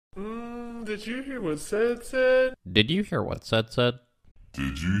Did you hear what said said? Did you hear what said?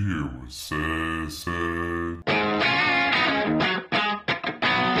 Did you hear what said?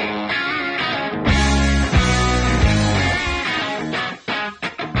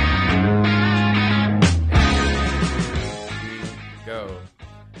 Go.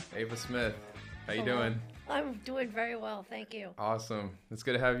 Ava Smith, how you doing? I'm doing very well, thank you. Awesome. It's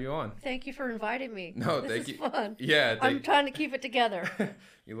good to have you on. Thank you for inviting me. No, this thank is you. Fun. Yeah, I'm trying to keep it together.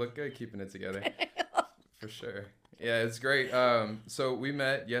 You look good keeping it together. For sure. Yeah, it's great. So we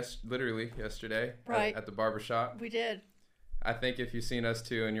met literally yesterday Right. at the barbershop. We did. I think if you seen us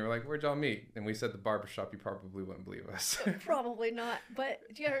too and you were like, where'd y'all meet? And we said the barbershop, you probably wouldn't believe us. Probably not, but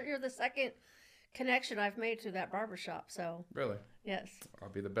you're the second connection I've made through that barbershop, so Really? yes. I'll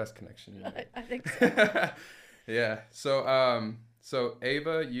be the best connection you made. I think so. Yeah. So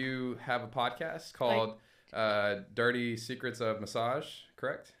Ava, you have a podcast called Dirty Secrets of Massage,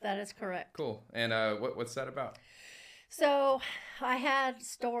 correct? That is correct. Cool. And what's that about? So I had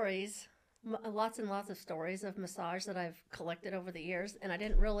stories, lots and lots of stories of massage that I've collected over the years, and I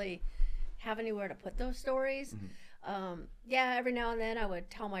didn't really have anywhere to put those stories. Yeah, every now and then I would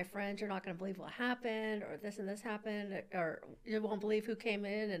tell my friends, you're not going to believe what happened, or this and this happened, or you won't believe who came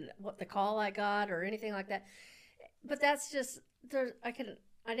in and what the call I got, or anything like that. But that's just, I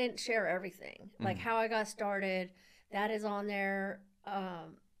didn't share everything. Like how I got started, that is on there.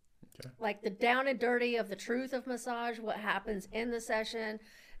 Like the down and dirty of the truth of massage, what happens in the session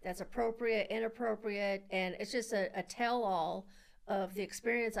that's appropriate, inappropriate, and it's just a tell-all of the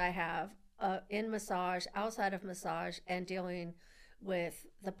experience I have in massage, outside of massage, and dealing with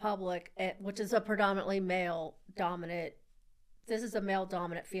the public, which is a predominantly male-dominant. This is a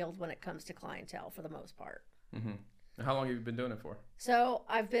male-dominant field when it comes to clientele for the most part. Mm-hmm. How long have you been doing it for? So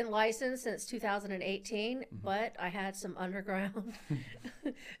I've been licensed since 2018, but I had some underground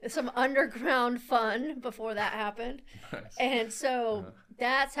fun before that happened. Nice. And so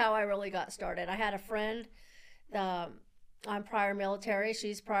that's how I really got started. I had a friend, I'm prior military,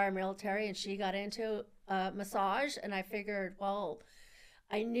 she's prior military, and she got into massage, and I figured, well,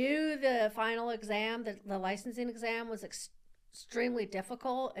 I knew the final exam, the licensing exam was extremely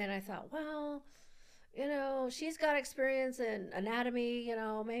difficult, and I thought, well, she's got experience in anatomy,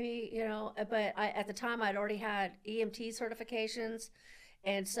 maybe, but at the time I'd already had EMT certifications.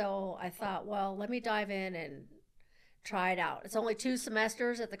 And so I thought, well, let me dive in and try it out. It's only 2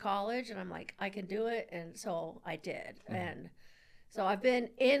 semesters at the college, and I'm like, I can do it. And so I did. And so I've been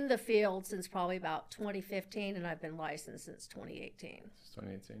in the field since probably about 2015, and I've been licensed since 2018.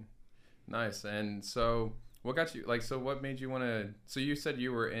 2018. Nice. And so what got you, what made you want to, so you said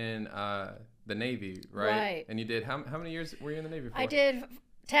you were in the Navy, right? Right. And you did, how many years were you in the Navy for? I did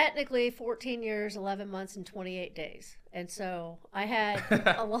technically 14 years, 11 months, and 28 days. And so I had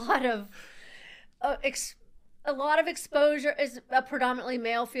a lot of exposure. Is a predominantly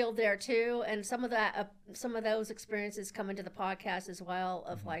male field there too, and some of those experiences come into the podcast as well,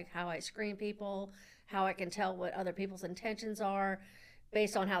 of like how I screen people, how I can tell what other people's intentions are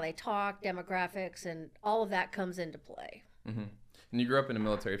based on how they talk, demographics, and all of that comes into play. Mm-hmm. And you grew up in a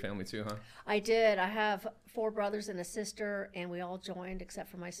military family too, huh? I did. I have 4 brothers and a sister, and we all joined except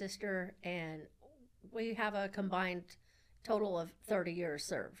for my sister, and we have a combined total of 30 years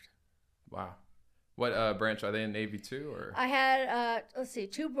served. Wow. What branch? Are they in Navy too? Or I had,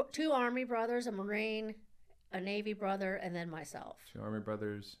 two Army brothers, a Marine, a Navy brother, and then myself. 2 Army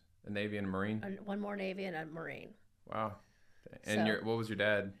brothers, a Navy and a Marine? And 1 more Navy and a Marine. Wow. And what was your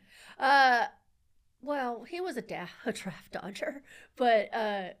dad? Well, he was a draft dodger, but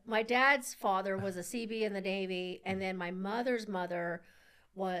my dad's father was a CB in the Navy, and then my mother's mother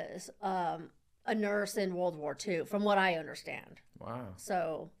was a nurse in World War II, from what I understand. Wow.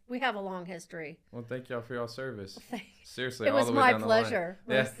 So we have a long history. Well, thank y'all for y'all service. Seriously, it all was the way my down pleasure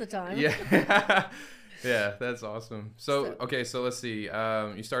the line. most of the time. Yeah. Yeah, that's awesome. So let's see.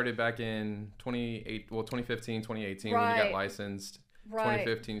 You started back in 2015, 2018 when you got licensed. Right.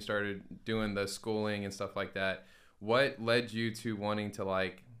 2015, you started doing the schooling and stuff like that. What led you to wanting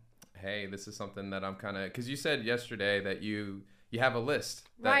to hey, this is something that I'm kind of, because you said yesterday that you have a list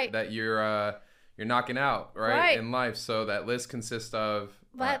that you're knocking out right in life. So that list consists of.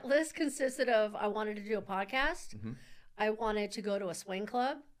 That list consisted of, I wanted to do a podcast. Mm-hmm. I wanted to go to a swing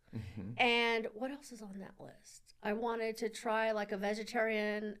club. Mm-hmm. And what else is on that list? I wanted to try a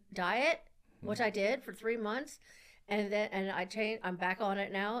vegetarian diet, which I did for 3 months. And I changed. I'm back on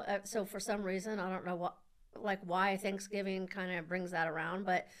it now. So for some reason, I don't know why Thanksgiving kind of brings that around,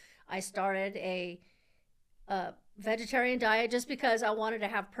 but I started a vegetarian diet just because I wanted to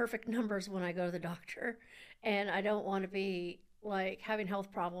have perfect numbers when I go to the doctor, and I don't want to be like having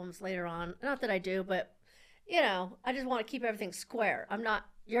health problems later on. Not that I do, but I just want to keep everything square. I'm not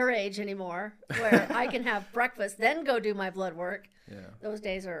your age anymore where I can have breakfast, then go do my blood work. Yeah. Those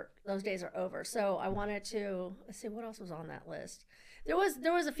days are over. So I wanted to, let's see what else was on that list. There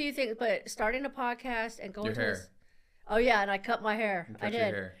was a few things, but starting a podcast and going Your to hair. Oh yeah, and I cut my hair. You cut I your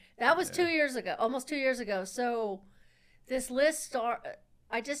did. hair. That was 2 years ago, almost 2 years ago. So this list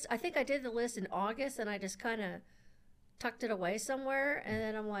I think I did the list in August, and I just kind of tucked it away somewhere, and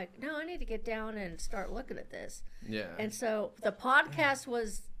then I'm like, no, I need to get down and start looking at this. Yeah. And so the podcast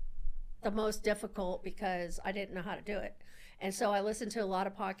was the most difficult because I didn't know how to do it. And so I listened to a lot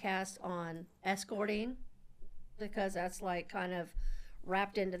of podcasts on escorting because that's like kind of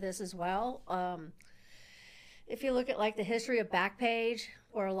wrapped into this as well. If you look at like the history of Backpage,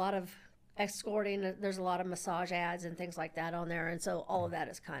 or a lot of escorting, there's a lot of massage ads and things like that on there. And so all of that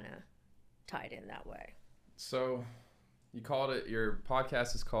is kind of tied in that way. So you called it, your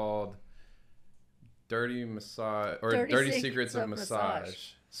podcast is called Dirty Massage, or Dirty Secrets of Massage.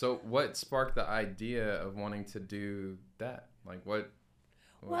 So what sparked the idea of wanting to do that? Like what?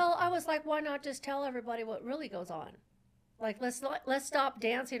 Well, I was like, why not just tell everybody what really goes on? Like, let's stop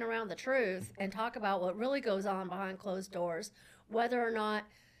dancing around the truth and talk about what really goes on behind closed doors, whether or not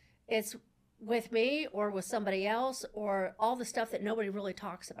it's with me or with somebody else, or all the stuff that nobody really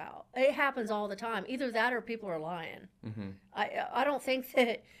talks about. It happens all the time. Either that or people are lying. Mm-hmm. I don't think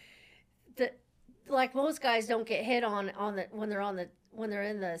that like most guys don't get hit on when they're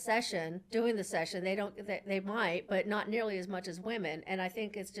in the session, doing the session. They might, but not nearly as much as women. And I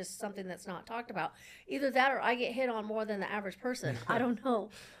think it's just something that's not talked about. Either that or I get hit on more than the average person. I don't know.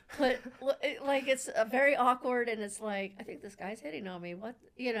 But like, it's very awkward, and it's like, I think this guy's hitting on me. What,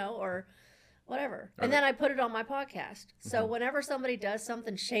 or whatever. And then I put it on my podcast. So whenever somebody does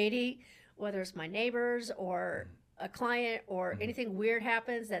something shady, whether it's my neighbors or a client or anything weird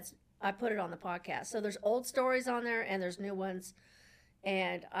happens, I put it on the podcast. So there's old stories on there and there's new ones.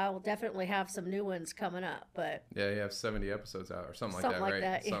 And I will definitely have some new ones coming up. But yeah, you have 70 episodes out or something like that,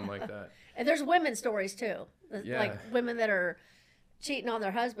 right? Something like that. And there's women's stories too. Yeah. Like women that are cheating on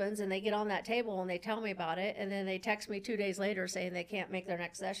their husbands, and they get on that table and they tell me about it, and then they text me 2 days later saying they can't make their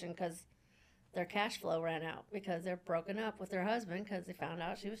next session because their cash flow ran out because they're broken up with their husband because they found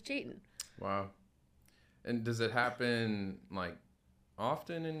out she was cheating. Wow. And does it happen like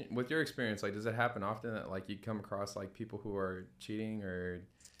often with your experience? Like, does it happen often that like you come across like people who are cheating, or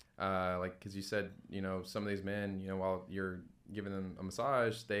like, because you said, some of these men, while you're giving them a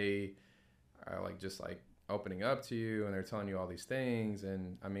massage, they are like just like opening up to you and they're telling you all these things.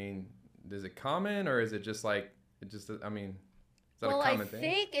 And I mean, is it common, or is it just like is that a common thing? I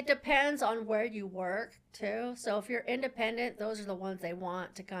think it depends on where you work too. So if you're independent, those are the ones they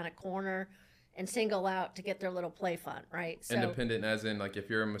want to kind of corner and single out to get their little play fun, right? So, independent as in like if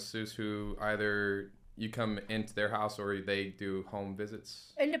you're a masseuse who either you come into their house or they do home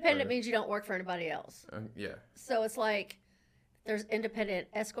visits? Independent means you don't work for anybody else. Yeah. So it's like there's independent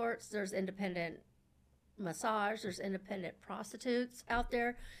escorts, there's independent massage, there's independent prostitutes out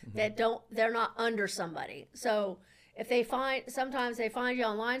there that they're not under somebody. So if sometimes they find you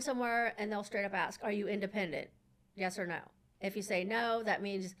online somewhere and they'll straight up ask, are you independent? Yes or no? If you say no, that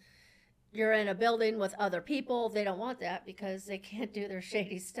means you're in a building with other people. They don't want that because they can't do their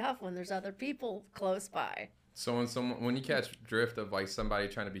shady stuff when there's other people close by. So when you catch drift of like somebody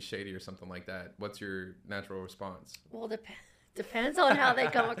trying to be shady or something like that, what's your natural response? Well, depends on how they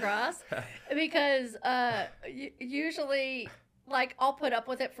come across, because usually like I'll put up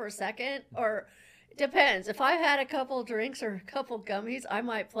with it for a second, or depends. If I've had a couple drinks or a couple gummies, I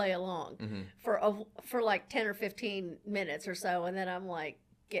might play along for like 10 or 15 minutes or so, and then I'm like,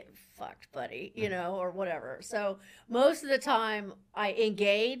 get fucked, buddy, or whatever. So most of the time I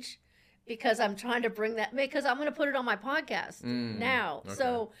engage because I'm trying to bring that, because I'm going to put it on my podcast now. Okay.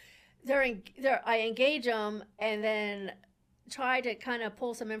 So I engage them and then try to kind of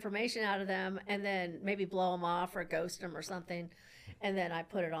pull some information out of them, and then maybe blow them off or ghost them or something. And then I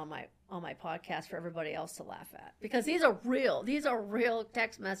put it on my podcast for everybody else to laugh at, because these are real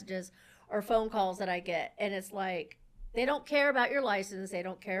text messages or phone calls that I get. And it's like, they don't care about your license. They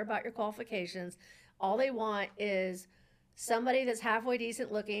don't care about your qualifications. All they want is somebody that's halfway decent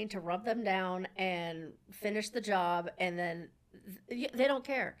looking to rub them down and finish the job. And then they don't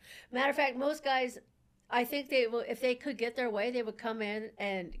care. Matter of fact, most guys, I think they will, if they could get their way, they would come in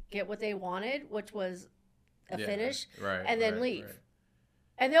and get what they wanted, which was a finish, and then leave. Right.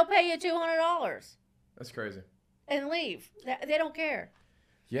 And they'll pay you $200. That's crazy. And leave. They don't care.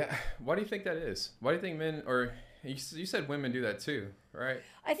 Yeah. Why do you think that is? Why do you think men, or you said women do that too, right?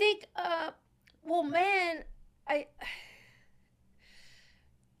 I think, men,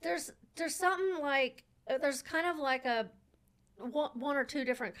 there's something like there's kind of like a one or two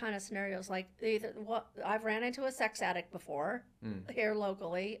different kind of scenarios. Like either what I've ran into a sex addict before here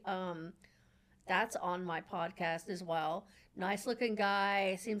locally. That's on my podcast as well. Nice looking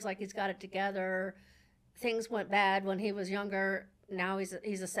guy, seems like he's got it together. Things went bad when he was younger. Now he's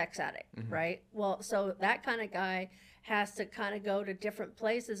a sex addict, right? Well, so that kind of guy has to kind of go to different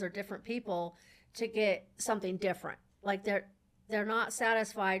places or different people to get something different. Like they're not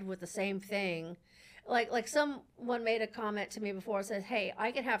satisfied with the same thing. Like someone made a comment to me before, says, "Hey,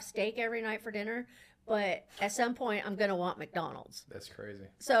 I could have steak every night for dinner, but at some point I'm gonna want McDonald's." That's crazy.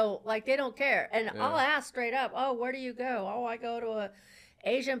 So like they don't care, and I'll ask straight up, "Oh, where do you go?" "Oh, I go to a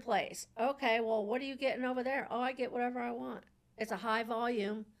Asian place." "Okay, well, what are you getting over there?" "Oh, I get whatever I want." It's a high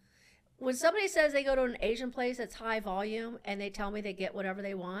volume. When somebody says they go to an Asian place that's high volume and they tell me they get whatever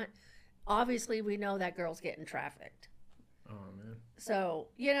they want, obviously we know that girl's getting trafficked. Oh man. So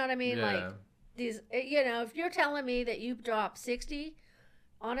you know what I mean? Yeah. Like these, you know, if you're telling me that you drop 60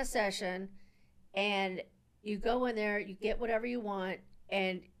 on a session and you go in there, you get whatever you want,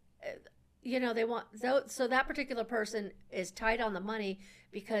 and you know they want, so that particular person is tight on the money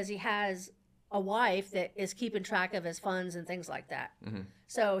because he has a wife that is keeping track of his funds and things like that.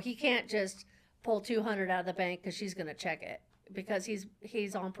 So he can't just pull $200 out of the bank because she's going to check it, because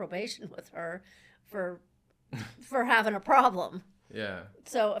he's on probation with her for having a problem. Yeah.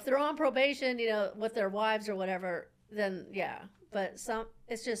 So if they're on probation, you know, with their wives or whatever, then yeah. But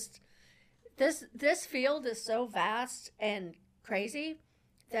it's just this field is so vast and crazy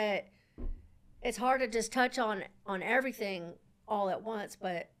that it's hard to just touch on everything all at once.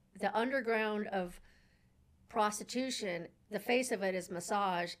 But the underground of prostitution, the face of it is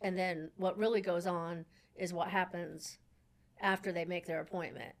massage, and then what really goes on is what happens after they make their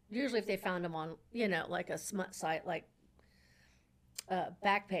appointment. Usually if they found them on, you know, like a smut site like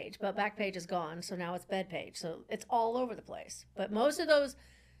Backpage, but Backpage is gone, so now it's Bedpage, so it's all over the place. But most of those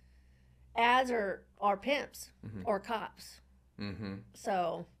ads are pimps or cops.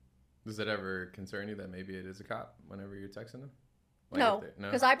 So does it ever concern you that maybe it is a cop whenever you're texting them? Like no,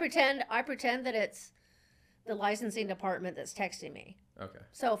 because I pretend that it's the licensing department that's texting me. Okay.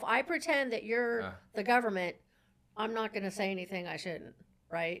 So if I pretend that you're the government, I'm not going to say anything I shouldn't,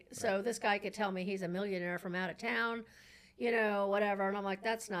 right? So this guy could tell me he's a millionaire from out of town, you know, whatever. And I'm like,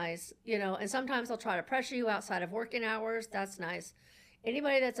 that's nice, you know. And sometimes they'll try to pressure you outside of working hours. That's nice.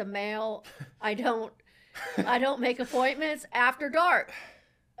 Anybody that's a male, I don't make appointments after dark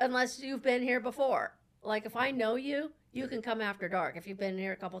unless you've been here before. Like if I know you, you can come after dark. If you've been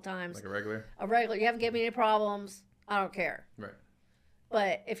here a couple times. Like a regular? You haven't given me any problems, I don't care. Right.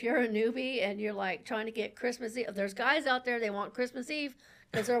 But if you're a newbie and you're like trying to get Christmas Eve, there's guys out there, they want Christmas Eve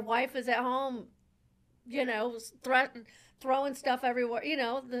because their wife is at home, you know, throwing stuff everywhere. You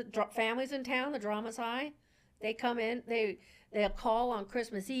know, the family's in town, the drama's high. They come in, they'll call on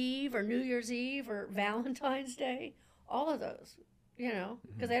Christmas Eve or New Year's Eve or Valentine's Day, all of those, you know,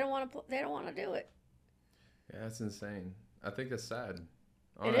 because they don't want to do it. Yeah, that's insane. I think that's sad.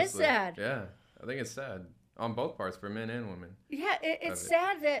 Honestly. It is sad. Yeah, I think it's sad on both parts for men and women. Yeah, it's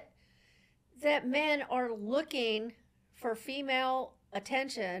sad that men are looking for female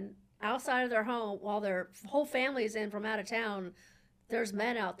attention outside of their home while their whole family is in from out of town. There's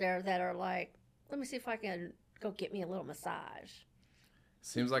men out there that are like, let me see if I can go get me a little massage.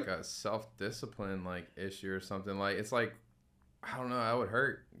 Seems like a self-discipline like issue or something. Like it's like, I don't know, that would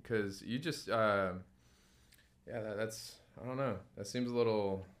hurt because you just that's I don't know. That seems a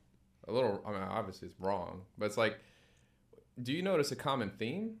little. I mean, obviously it's wrong, but it's like, do you notice a common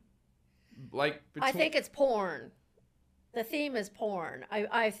theme? Like I think it's porn. The theme is porn.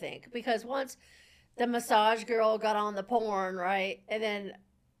 I think because once the massage girl got on the porn, right, and then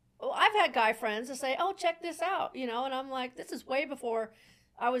I've had guy friends that say, "Oh, check this out," you know, and I'm like, this is way before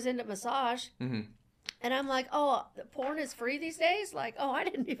I was into massage, and I'm like, "Oh, the porn is free these days?" Like, "Oh, I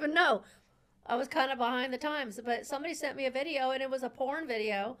didn't even know." I was kind of behind the times, but somebody sent me a video, and it was a porn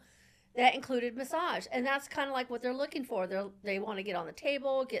video that included massage, and that's kind of like what they're looking for. They want to get on the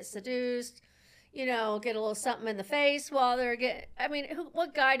table, get seduced, you know, get a little something in the face while they're getting. I mean,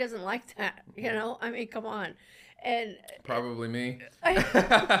 what guy doesn't like that? You know, I mean, come on. And probably me.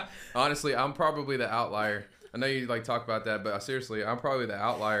 Honestly, I'm probably the outlier. I know you like talk about that, but seriously, I'm probably the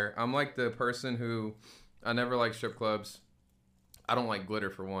outlier. I'm like the person who I never like strip clubs. I don't like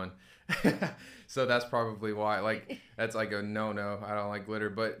glitter for one. So that's probably why. Like that's like a no. I don't like glitter,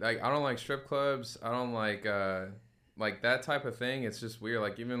 but like I don't like strip clubs. I don't like that type of thing. It's just weird.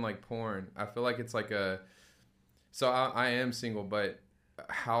 Like even like porn, I feel like it's like a. So I am single, but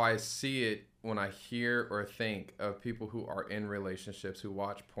how I see it when I hear or think of people who are in relationships who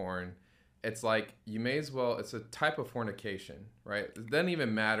watch porn, it's like you may as well, it's a type of fornication, right? It doesn't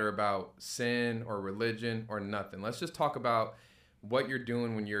even matter about sin or religion or nothing. Let's just talk about what you're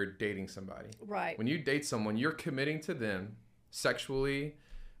doing when you're dating somebody. Right. When you date someone, you're committing to them sexually,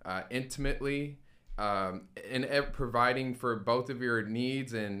 intimately, and providing for both of your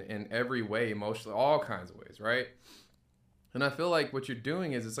needs in every way, emotionally, all kinds of ways, right? And I feel like what you're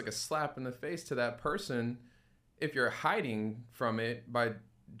doing is it's like a slap in the face to that person if you're hiding from it by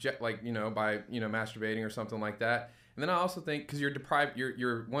masturbating or something like that. And then I also think because you're deprived,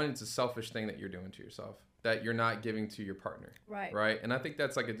 you're one, it's a selfish thing that you're doing to yourself that you're not giving to your partner. Right. And I think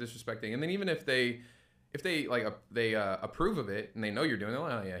that's like a disrespect thing. And then even if they approve of it and they know you're doing it,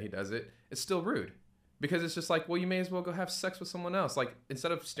 oh yeah, he does it, it's still rude. Because it's just like, well, you may as well go have sex with someone else. Like,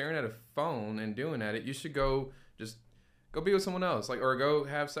 instead of staring at a phone and doing at it, you should go be with someone else, like, or go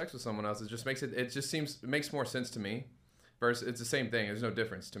have sex with someone else. It makes more sense to me. Versus, it's the same thing. There's no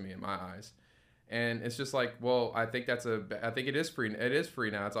difference to me in my eyes. And it's just like, well, I think it is free. It is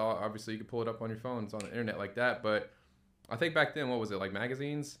free now. It's all, obviously you can pull it up on your phone. It's on the internet like that. But I think back then, what was it, like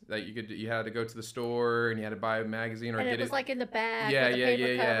magazines that you had to go to the store and you had to buy a magazine or and get it. It was like in the back with the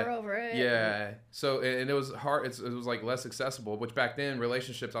paper cover over it. Yeah. So, and it was hard. It was like less accessible, which back then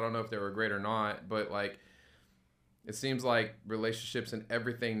relationships, I don't know if they were great or not, but like, it seems like relationships and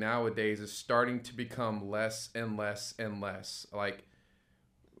everything nowadays is starting to become less and less and less. Like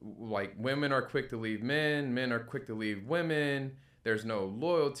women are quick to leave men are quick to leave women. There's no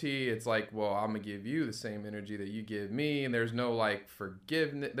loyalty. It's like, well, I'm going to give you the same energy that you give me. And there's no like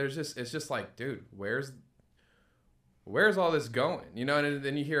forgiveness. It's just like, dude, where's all this going? You know, and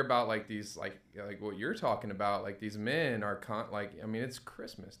then you hear about like these, like what you're talking about, like these men are it's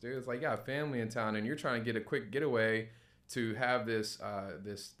Christmas, dude. It's like, yeah, family in town and you're trying to get a quick getaway to have this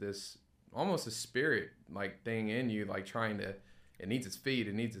almost a spirit like thing in you, like trying to, it needs its feed,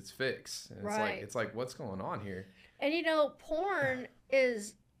 it needs its fix. And it's like, what's going on here? And porn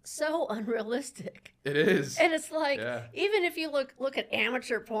is so unrealistic. It is. And it's like, even if you look at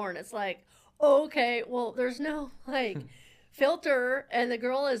amateur porn, it's like, okay, well, there's no like filter and the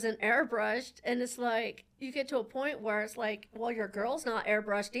girl isn't airbrushed. And it's like, you get to a point where it's like, well, your girl's not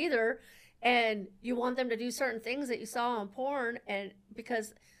airbrushed either. And you want them to do certain things that you saw on porn, and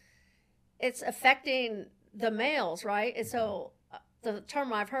because it's affecting the males, right? And so the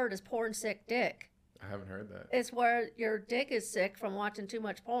term I've heard is porn sick dick. I haven't heard that. It's where your dick is sick from watching too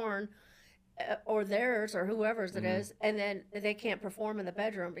much porn, or theirs or whoever's it is, and then they can't perform in the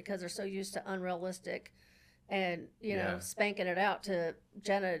bedroom because they're so used to unrealistic and, spanking it out to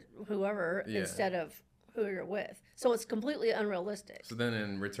Jenna, whoever, instead of who you're with. So it's completely unrealistic. So then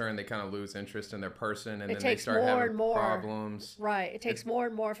in return, they kind of lose interest in their person, and then they start having problems. Right. It takes more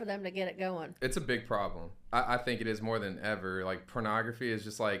and more for them to get it going. It's a big problem. I think it is more than ever. Like, pornography is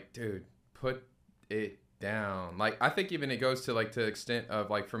just like, dude, put it down. Like, I think even it goes to like to the extent of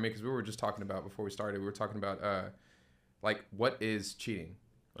like, for me, because we were just talking about before we started, we were talking about like, what is cheating,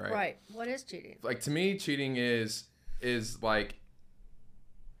 right? What is cheating? Like, to me, cheating is like,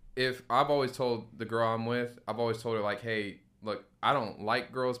 if I've always told the girl I'm with, I've always told her like, hey, look, I don't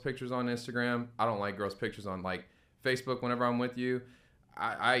like girls' pictures on Instagram. I don't like girls' pictures on like Facebook whenever I'm with you.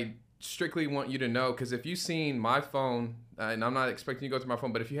 I strictly want you to know, because if you've seen my phone, and I'm not expecting you to go through my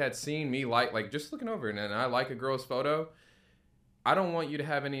phone, but if you had seen me like just looking over it and I like a girl's photo, I don't want you to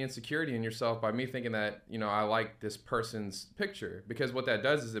have any insecurity in yourself by me thinking that, I like this person's picture, because what that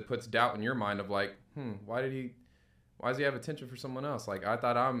does is it puts doubt in your mind of like, why does he have attention for someone else? Like, I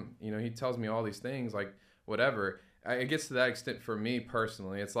thought he tells me all these things, like whatever. It gets to that extent for me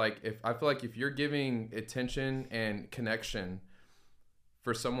personally. It's like, I feel like if you're giving attention and connection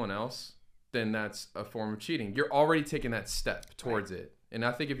for someone else, then that's a form of cheating. You're already taking that step towards it. And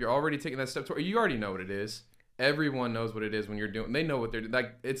I think if you're already taking that step towards, you already know what it is. Everyone knows what it is when you're doing. They know what they're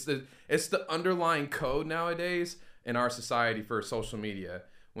like. It's the underlying code nowadays in our society for social media.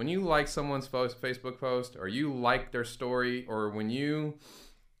 When you like someone's Facebook post, or you like their story, or when you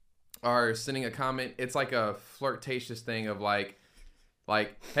are sending a comment, it's like a flirtatious thing of like,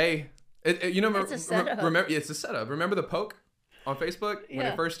 hey, it's a setup. Remember, it's a setup. Remember the poke on Facebook when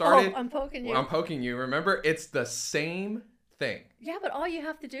it first started? Oh, I'm poking you. I'm poking you. Remember, it's the same thing. Yeah, but all you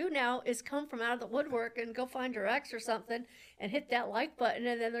have to do now is come from out of the woodwork and go find your ex or something and hit that like button,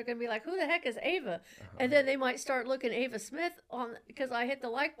 and then they're going to be like, who the heck is Ava? And then they might start looking Ava Smith on, because I hit the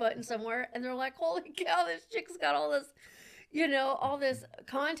like button somewhere, and they're like, holy cow, this chick's got all this, all this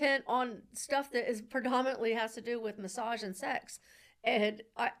content on stuff that is predominantly has to do with massage and sex. And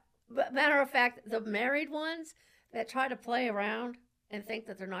but matter of fact, the married ones that try to play around and think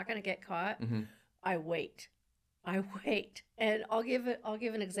that they're not going to get caught, Mm-hmm. I wait. And I'll give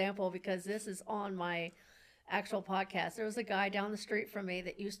an example because this is on my actual podcast. There was a guy down the street from me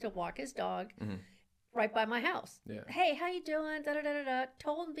that used to walk his dog right by my house. Yeah. Hey, how you doing? Da da da da da.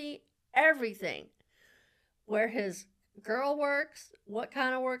 Told me everything. Where his girl works, what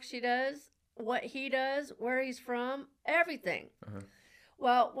kind of work she does, what he does, where he's from, everything. Uh-huh.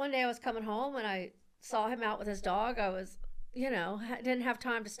 Well, one day I was coming home and I saw him out with his dog. I was, didn't have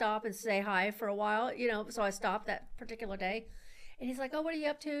time to stop and say hi for a while, so I stopped that particular day. And he's like, oh, what are you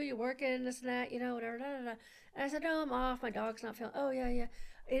up to? You working, this and that, whatever, da, da, da. And I said, no, I'm off. My dog's not feeling, oh, yeah.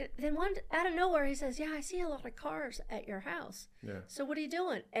 Then out of nowhere, he says, yeah, I see a lot of cars at your house. Yeah. So what are you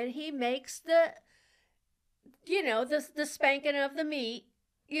doing? And he makes the spanking of the meat.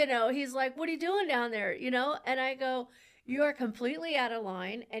 He's like, what are you doing down there? And I go, you are completely out of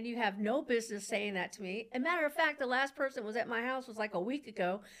line and you have no business saying that to me. As a matter of fact, the last person was at my house was like a week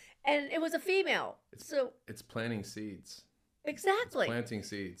ago and it was a female. It's planting seeds. Exactly. It's planting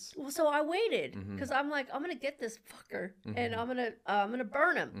seeds. Well, so I waited because I'm like, I'm going to get this fucker and I'm going to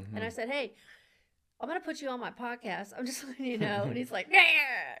burn him. Mm-hmm. And I said, hey, I'm going to put you on my podcast. I'm just letting you know. And he's like,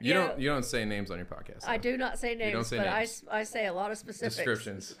 yeah. You don't say names on your podcast. I do not say names, but names. I say a lot of specifics.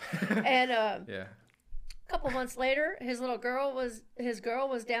 Descriptions. And yeah. A couple months later, his girl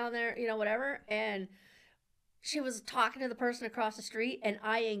was down there, whatever, and she was talking to the person across the street, and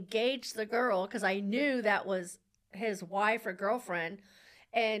I engaged the girl because I knew that was his wife or girlfriend,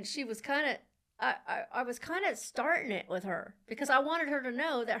 and she was kind of I was kind of starting it with her because I wanted her to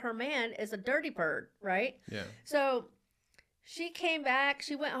know that her man is a dirty bird, right? Yeah. So she came back.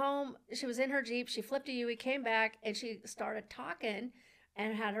 She went home. She was in her Jeep. She flipped a U-turn, came back, and she started talking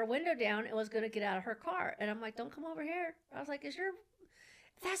and had her window down and was going to get out of her car. And I'm like, don't come over here. I was like,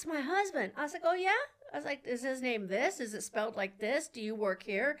 that's my husband. I was like, oh, yeah? I was like, is his name this? Is it spelled like this? Do you work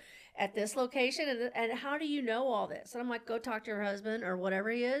here at this location? And how do you know all this? And I'm like, go talk to your husband or whatever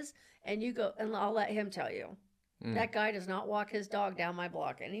he is, and you go, and I'll let him tell you. That guy does not walk his dog down my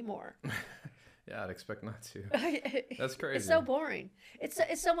block anymore. Yeah, I'd expect not to. That's crazy. It's so boring.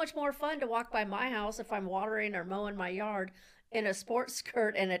 It's so much more fun to walk by my house if I'm watering or mowing my yard in a sports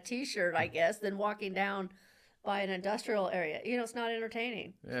skirt and a T-shirt, I guess, than walking down by an industrial area. It's not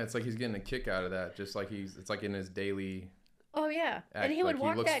entertaining. Yeah, it's like he's getting a kick out of that. Just like it's like in his daily. Oh yeah, act. And he would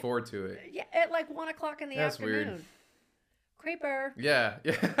walk. He looks forward to it. Yeah, at like 1 o'clock in the afternoon. Weird. Creeper. Yeah,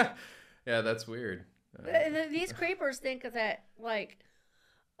 yeah, that's weird. These creepers think that like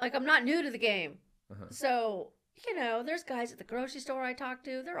I'm not new to the game, so there's guys at the grocery store I talk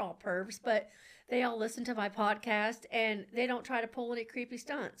to. They're all pervs, but they all listen to my podcast and they don't try to pull any creepy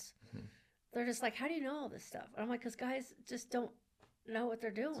stunts. They're just like, how do you know all this stuff? And I'm like, because guys just don't know what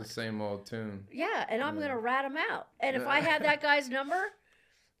they're doing. It's the same old tune. Yeah, and I'm gonna rat them out. And if I had that guy's number,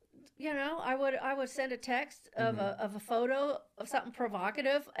 I would send a text of a photo of something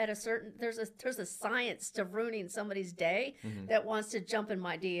provocative at a certain. There's a science to ruining somebody's day that wants to jump in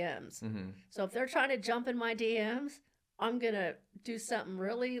my DMs. So if they're trying to jump in my DMs, I'm gonna do something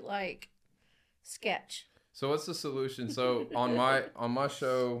really like sketch. So what's the solution? So on my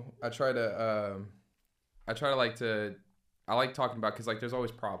show, I like talking about, because like there's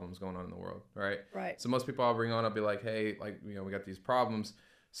always problems going on in the world, right? Right. So most people I'll bring on, I'll be like, hey, like we got these problems.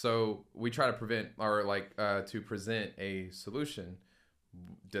 So we try to to present a solution.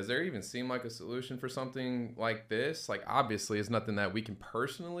 Does there even seem like a solution for something like this? Like obviously it's nothing that we can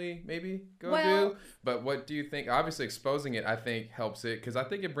personally maybe do. But what do you think? Obviously exposing it, I think helps it, because I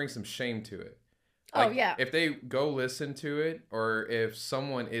think it brings some shame to it. Like, yeah. If they go listen to it, or if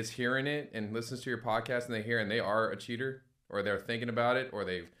someone is hearing it and listens to your podcast and they hear and they are a cheater, or they're thinking about it, or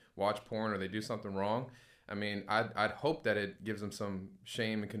they've watched porn, or they do something wrong, I mean, I'd hope that it gives them some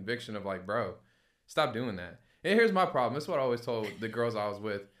shame and conviction of like, bro, stop doing that. And here's my problem. This is what I always told the girls I was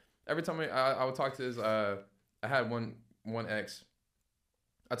with. Every time I would talk to this, I had one ex.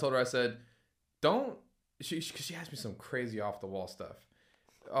 I told her, I said, she asked me some crazy off the wall stuff.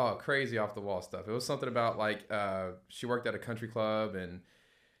 Oh, crazy off the wall stuff. It was something about like she worked at a country club, and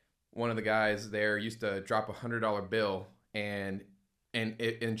one of the guys there used to drop $100 bill, and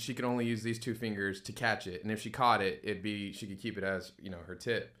she could only use these two fingers to catch it, and if she caught it, she could keep it as her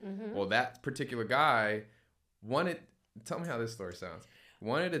tip. Well, that particular guy tell me how this story sounds.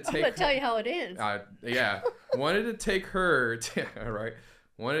 Wanted to take. I'm gonna tell you how it ends. Yeah, wanted to take her. Right.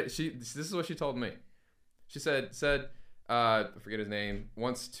 This is what she told me. She said. I forget his name,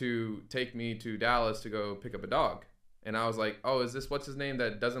 wants to take me to Dallas to go pick up a dog. And I was like, oh, is this what's his name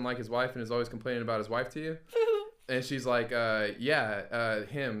that doesn't like his wife and is always complaining about his wife to you? And she's like,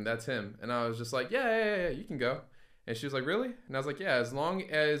 him, that's him. And I was just like, yeah, you can go. And she was like, really? And I was like, yeah, as long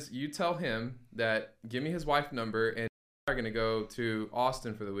as you tell him that, give me his wife number, and we're going to go to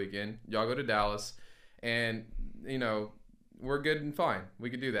Austin for the weekend. Y'all go to Dallas, and, you know, we're good and fine. We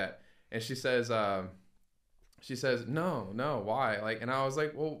could do that. And she says, no, why? Like, and I was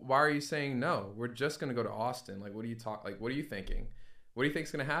like, well, why are you saying no? We're just going to go to Austin. Like, what are you thinking? What do you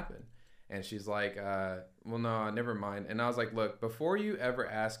think's going to happen? And she's like, well, no, never mind. And I was like, look, before you ever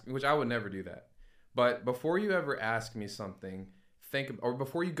ask, which I would never do that. But before you ever ask me something, or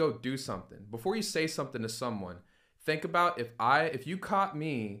before you go do something, before you say something to someone, think about if you caught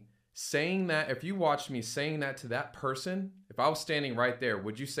me saying that, if you watched me saying that to that person, if I was standing right there,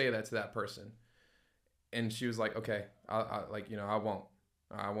 would you say that to that person? And she was like, okay, I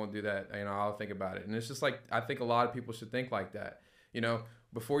won't do that. You know, I'll think about it. And it's just like, I think a lot of people should think like that. You know,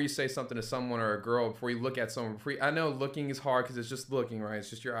 before you say something to someone or a girl, before you look at someone, I know looking is hard because it's just looking, right? It's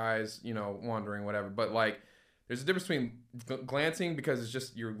just your eyes, you know, wandering, whatever. But like, there's a difference between glancing because it's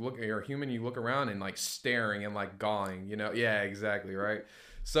just you're a human, you look around, and like staring and like gawing, you know? Yeah, exactly, right?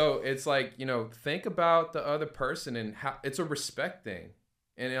 So it's like, you know, think about the other person and how it's a respect thing.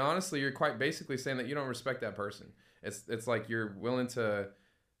 And honestly, you're quite basically saying that you don't respect that person. It's like you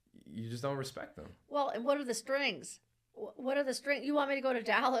just don't respect them. Well, and what are the strings? What are the strings? You want me to go to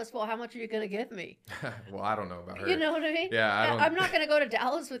Dallas? Well, how much are you going to give me? Well, I don't know about her. You know what I mean? Yeah, I'm not going to go to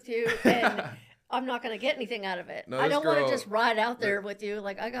Dallas with you, and I'm not going to get anything out of it. No, I don't want to just ride out there with you.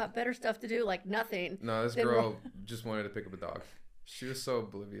 Like, I got better stuff to do, like nothing. No, this girl just wanted to pick up a dog. She was so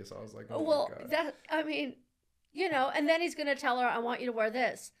oblivious. I was like, oh my God. You know, and then he's going to tell her, I want you to wear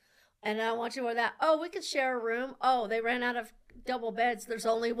this, and I want you to wear that. Oh, we could share a room. Oh, they ran out of double beds, there's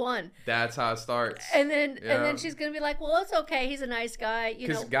only one. That's how it starts. And then she's gonna be like, well, it's okay, he's a nice guy, you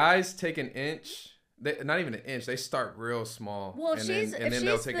know, because guys take an inch, not even an inch, they start real small. Well, and then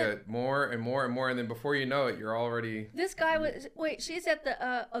they'll take a more and more and more, and then before you know it, you're already. This guy she's at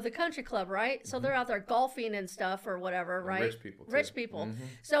the country club, right? So they're out there golfing and stuff or whatever, right? Rich people too. Rich people.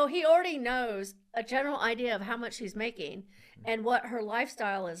 So he already knows a general idea of how much she's making and what her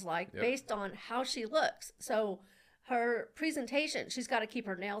lifestyle is like based on how she looks. So her presentation, she's got to keep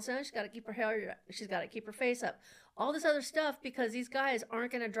her nails done, she's got to keep her hair, she's got to keep her face up, all this other stuff, because these guys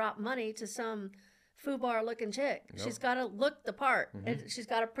aren't going to drop money to some foobar looking chick. Nope. She's got to look the part, and she's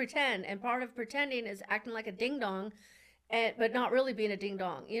got to pretend, and part of pretending is acting like a ding dong, but not really being a ding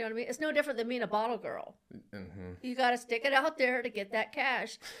dong. You know what I mean? It's no different than being a bottle girl. You got to stick it out there to get that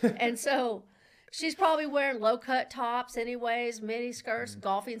cash. And so she's probably wearing low cut tops anyways, mini skirts,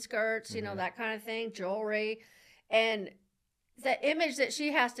 golfing skirts, you know, that kind of thing, jewelry. And the image that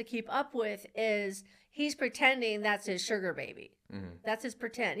she has to keep up with is he's pretending that's his sugar baby. That's his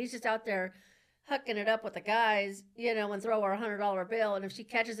pretend. He's just out there hooking it up with the guys, you know, and throw her $100 bill. And if she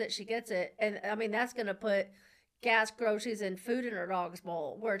catches it, she gets it. And I mean, that's going to put gas, groceries, and food in her dog's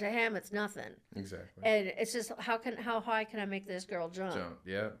bowl, where to him, it's nothing. Exactly. And it's just, how high can I make this girl jump?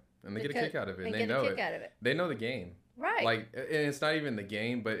 Yeah. And they get a kick out of it. And they know it. They know the game. Right. Like, and it's not even the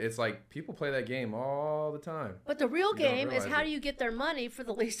game, but it's like people play that game all the time. But the real game is how do you get their money for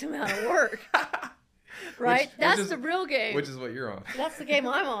the least amount of work? Right? That's the real game. Which is what you're on. That's the game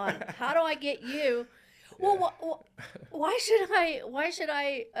I'm on. How do I get you? Well, why should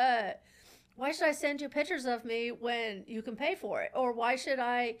I send you pictures of me when you can pay for it? Or why should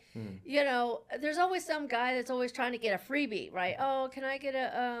I, you know, there's always some guy that's always trying to get a freebie, right? Oh, can I get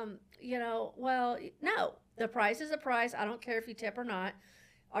a, you know, well, no. The price is the price. I don't care if you tip or not.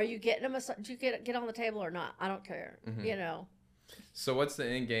 Are you getting a massage? Do you get on the table or not? I don't care. You know. So what's the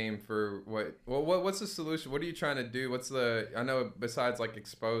end game for what's the solution? What are you trying to do? I know besides like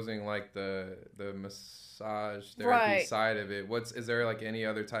exposing like the massage therapy side of it, is there like any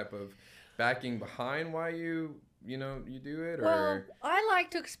other type of backing behind why you do it? Or? Well, I like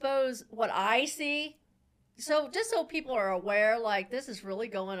to expose what I see. So just so people are aware, like, this is really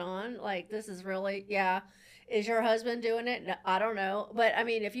going on. Like, this is really, Is your husband doing it? No, I don't know. But, I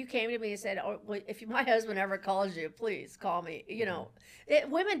mean, if you came to me and said, if my husband ever calls you, please call me. You know,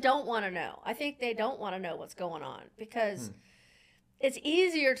 women don't want to know. I think they don't want to know what's going on because it's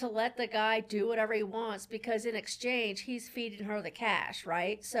easier to let the guy do whatever he wants because in exchange, he's feeding her the cash,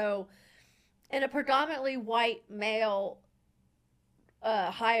 right? So in a predominantly white male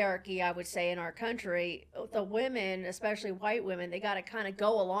hierarchy, I would say, in our country, the women, especially white women, they got to kind of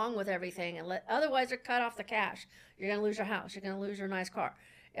go along with everything and otherwise they're cut off the cash. You're going to lose your house. You're going to lose your nice car.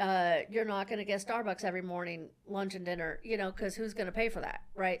 You're not going to get Starbucks every morning, lunch and dinner, you know, because who's going to pay for that,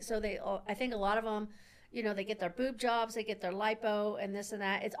 right? So I think a lot of them, you know, they get their boob jobs, they get their lipo and this and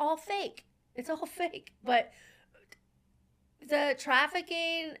that. It's all fake. It's all fake. But the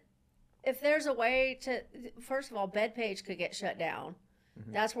trafficking if there's a way to, first of all, Bethpage could get shut down.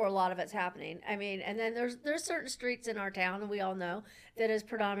 That's where a lot of it's happening. I mean, and then there's certain streets in our town, and we all know that is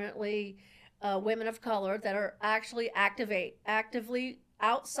predominantly women of color that are actually actively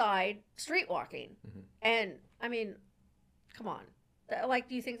outside street walking. And I mean, come on. Like,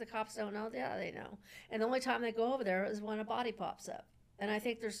 do you think the cops don't know? Yeah, they know. And the only time they go over there is when a body pops up. And I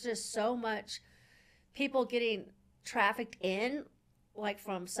think there's just so much people getting trafficked in, like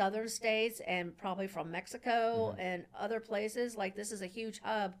from southern states and probably from Mexico and other places. Like, this is a huge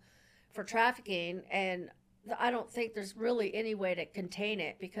hub for trafficking, and I don't think there's really any way to contain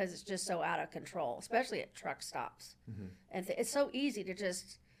it because it's just so out of control, especially at truck stops. And it's so easy to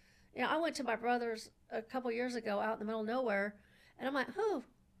just, I went to my brother's a couple years ago out in the middle of nowhere, and I'm like, oh,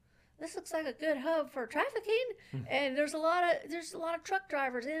 this looks like a good hub for trafficking. And there's a lot of truck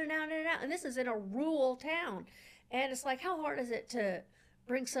drivers in and out, and this is in a rural town. And it's like, how hard is it to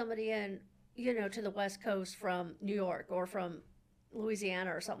bring somebody in, to the West Coast from New York or from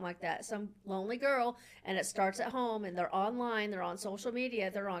Louisiana or something like that? Some lonely girl, and it starts at home, and they're online, they're on social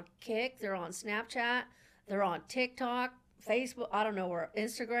media, they're on Kik, they're on Snapchat, they're on TikTok, Facebook, I don't know where,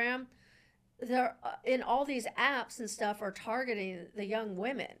 Instagram. They're in all these apps and stuff are targeting the young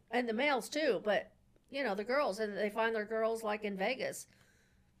women and the males too, but the girls, and they find their girls like in Vegas,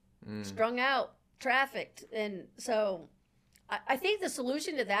 strung out, trafficked. And so I think the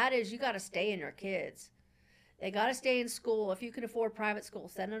solution to that is you got to stay in your kids. They got to stay in school. If you can afford private school,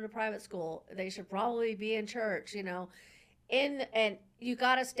 send them to private school. They should probably be in church, and you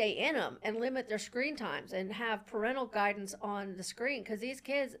got to stay in them and limit their screen times and have parental guidance on the screen. Because these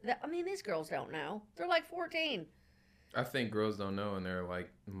kids, these girls don't know. They're like 14. I think girls don't know, and they're like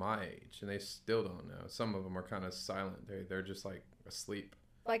my age, and they still don't know. Some of them are kind of silent. They're just like asleep.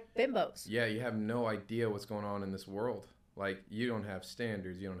 Like bimbos. Yeah, you have no idea what's going on in this world. Like, you don't have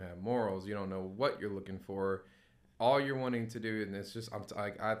standards, you don't have morals, you don't know what you're looking for. All you're wanting to do, and it's just,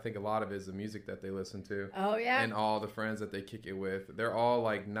 I think a lot of it is the music that they listen to. Oh, yeah. And all the friends that they kick it with. They're all,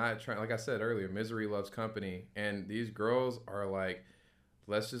 like, not trying, like I said earlier, misery loves company. And these girls are like,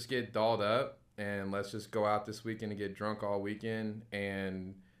 let's just get dolled up, and let's just go out this weekend and get drunk all weekend,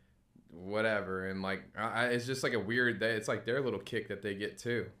 and whatever. And, like, it's just like a weird day. It's like their little kick that they get,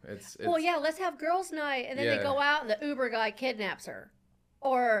 too. It's well, yeah, let's have girls' night, and then they go out, and the Uber guy kidnaps her.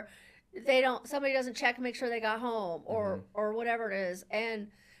 Or somebody doesn't check and make sure they got home, or whatever it is. And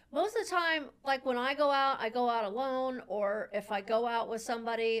most of the time, like when I go out alone, or if I go out with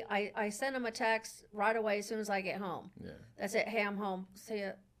somebody, I send them a text right away as soon as I get home. Yeah. That's it. Hey, I'm home. See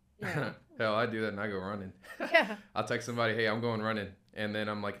ya. Hell, I do that and I go running. Yeah. I'll text somebody, hey, I'm going running. And then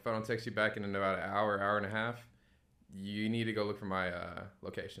I'm like, if I don't text you back in about an hour and a half, you need to go look for my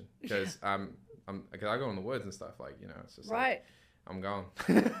location. Because because I go in the woods and stuff, like, it's just right. Like, I'm gone.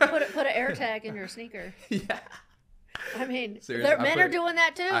 put an air tag in your sneaker. Yeah. I mean, men are doing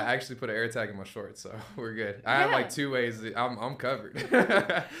that too. I actually put an air tag in my shorts, so we're good. I have like 2 ways. I'm covered.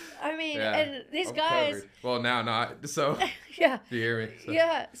 I mean, and these guys. Covered. Well, now not. So. Yeah. Do you hear me? So.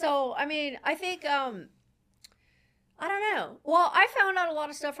 Yeah. So I mean, I think I don't know. Well, I found out a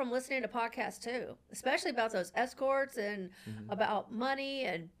lot of stuff from listening to podcasts too, especially about those escorts and about money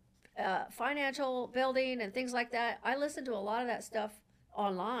and financial building and things like that. I listen to a lot of that stuff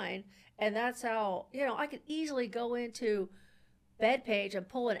online, and that's how I could easily go into Bethpage and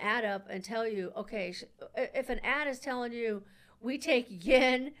pull an ad up and tell you, okay, if an ad is telling you we take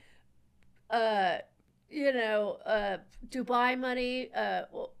yen, Dubai money,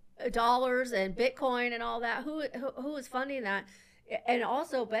 dollars and Bitcoin and all that, who is funding that? And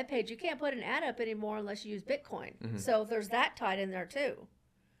also Bethpage, you can't put an ad up anymore unless you use Bitcoin. So there's that tied in there too.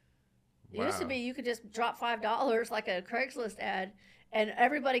 Wow. It used to be you could just drop $5 like a Craigslist ad, and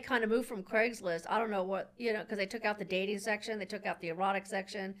everybody kind of moved from Craigslist. I don't know what, because they took out the dating section, they took out the erotic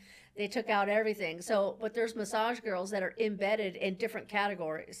section, they took out everything. So, but there's massage girls that are embedded in different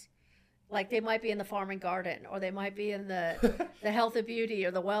categories. Like they might be in the farm and garden, or they might be in the health and beauty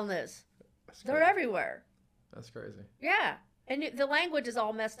or the wellness. They're everywhere. That's crazy. Yeah. And the language is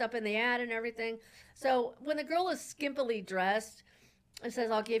all messed up in the ad and everything. So when the girl is skimpily dressed, it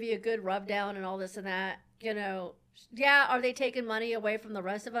says, I'll give you a good rub down and all this and that, yeah, are they taking money away from the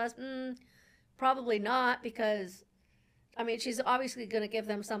rest of us? Probably not, because, she's obviously going to give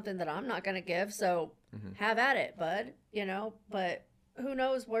them something that I'm not going to give, so have at it, bud, but who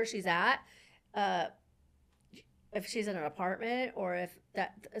knows where she's at, if she's in an apartment, or if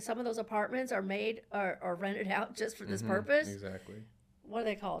some of those apartments are made or rented out just for this purpose. Exactly. What do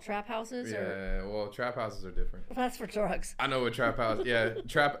they call it? Trap houses? Yeah, well, trap houses are different. That's for drugs. I know what trap house. Yeah,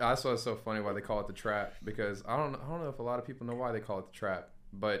 trap. I saw it's so funny why they call it the trap, because I don't know if a lot of people know why they call it the trap.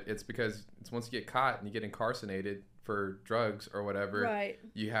 but it's because it's once you get caught and you get incarcerated for drugs or whatever, Right.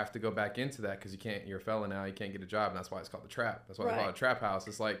 you have to go back into that because you're a felon now, you can't get a job, and that's why it's called the trap. That's why they call it a trap house.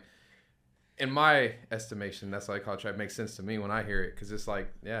 It's like, in my estimation, that's why I call it trap. It makes sense to me when I hear it, because it's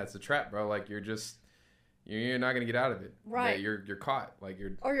like, yeah, it's a trap, bro. Like, you're not gonna get out of it. Right. Yeah, you're caught. Like,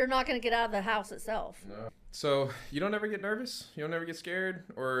 or you're not gonna get out of the house itself. No. So you don't ever get nervous? You don't ever get scared,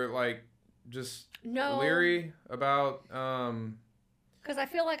 or like just No. leery about Because I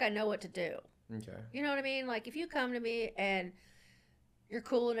feel like I know what to do. Okay. You know what I mean? Like, if you come to me and you're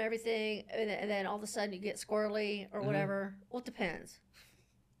cool and everything, and then all of a sudden you get squirrely or whatever, well, it depends.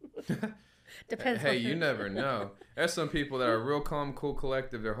 Depends. Hey, you never know. There's some people that are real calm, cool,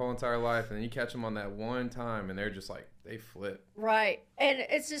 collective their whole entire life, and then you catch them on that one time, and they're just like, they flip. Right. And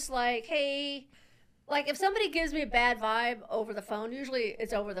it's just like, hey, like if somebody gives me a bad vibe over the phone, usually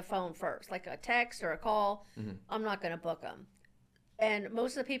it's over the phone first, like a text or a call. I'm not going to book them. And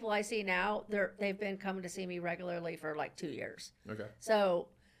most of the people I see now, they've been coming to see me regularly for like 2 years. Okay. So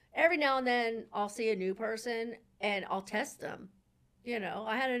every now and then I'll see a new person and I'll test them. You know,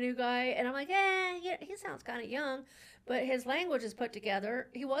 I had a new guy and I'm like, yeah, he sounds kind of young, but his language is put together.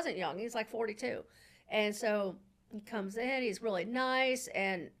 He wasn't young. He's like 42. And so he comes in, he's really nice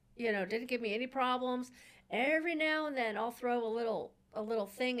and, you know, didn't give me any problems. Every now and then I'll throw a little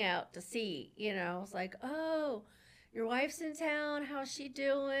thing out to see, you know, it's like, oh, your wife's in town. How's she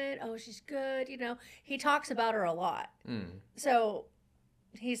doing? Oh, she's good. You know, he talks about her a lot. So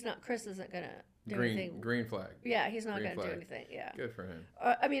Chris isn't going to do anything. Green flag. Yeah, he's not going to do anything. Yeah. Good for him.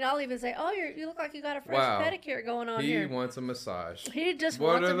 I mean, I'll even say, oh, you look like you got a fresh pedicure going on here. He wants a massage. He just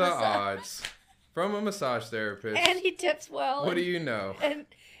what wants a massage. What are the odds? From a massage therapist. And he tips well. What do you know? And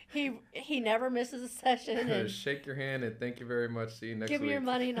he never misses a session. And shake your hand and thank you very much. See you next week. Give me your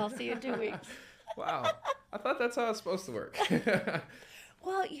money and I'll see you in 2 weeks. Wow. I thought that's how it's supposed to work.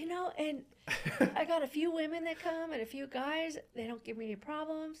 Well, you know, and I got a few women that come and a few guys. They don't give me any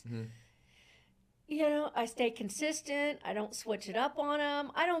problems. You know, I stay consistent. I don't switch it up on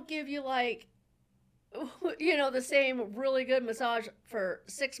them. I don't give you like, you know, the same really good massage for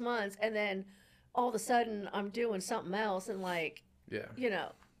 6 months and then all of a sudden I'm doing something else and like, you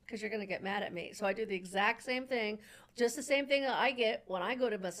know, because you're going to get mad at me. So I do the exact same thing, just the same thing that I get when I go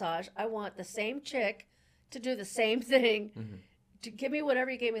to massage. I want the same chick to do the same thing. To give me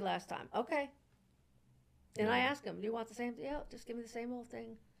whatever you gave me last time. Okay. And I ask them, do you want the same thing? Yeah, just give me the same old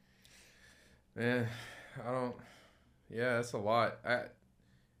thing. Man, that's a lot.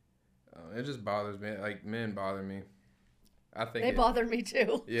 It just bothers me. Like, men bother me. I think they bother me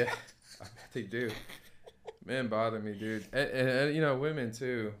too. Yeah, I bet they do. Men bother me, dude. And you know, women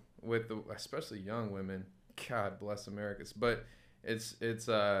too, especially young women. God bless Americans. But it's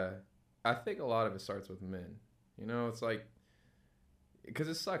I think a lot of it starts with men. You know, it's like, because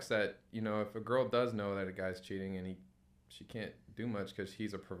it sucks that, you know, if a girl does know that a guy's cheating and she can't do much because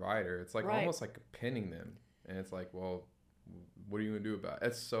he's a provider, it's like almost like pinning them. And it's like, well, what are you going to do about it?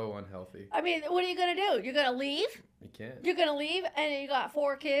 It's so unhealthy. I mean, what are you going to do? You're going to leave? You can't. You're going to leave and you got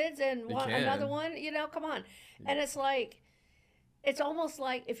 4 kids and another one? You know, come on. And it's like, it's almost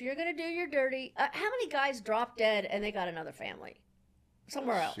like if you're going to do your dirty, how many guys drop dead and they got another family?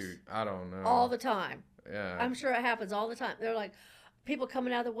 Somewhere else. Shoot, I don't know. All the time. Yeah. I'm sure it happens all the time. They're like, people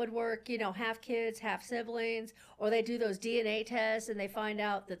coming out of the woodwork, you know, half kids, half siblings, or they do those DNA tests and they find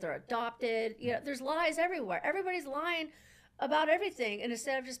out that they're adopted. You know, there's lies everywhere. Everybody's lying about everything. And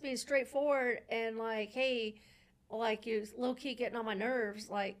instead of just being straightforward and like, hey, like you low-key getting on my nerves,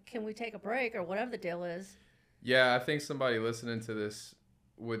 like, can we take a break or whatever the deal is? Yeah, I think somebody listening to this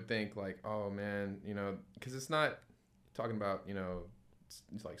would think like, oh man, you know, because it's not talking about, you know,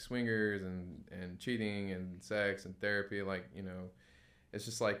 it's like swingers and cheating and sex and therapy. Like, you know, it's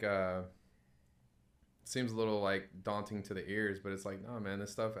just like, it seems a little like daunting to the ears, but it's like, no, man, this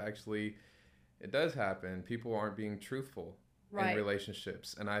stuff actually, it does happen. People aren't being truthful in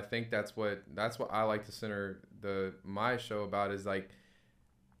relationships. And I think that's what I like to center my show about is like,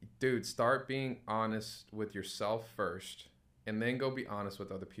 dude, start being honest with yourself first and then go be honest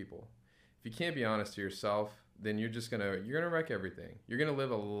with other people. If you can't be honest to yourself, then you're gonna wreck everything. You're gonna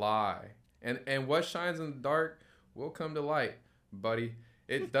live a lie. And what shines in the dark will come to light, buddy.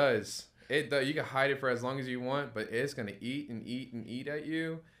 It does. It does. You can hide it for as long as you want, but it's gonna eat and eat and eat at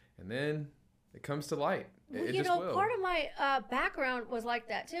you, and then it comes to light. It you just know, will. part of my background was like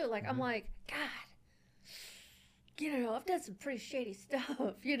that too. Like, I'm like, God, you know, I've done some pretty shady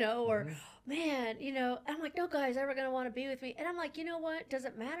stuff, you know, or man, you know, I'm like, no guy's ever going to want to be with me. And I'm like, you know what? Does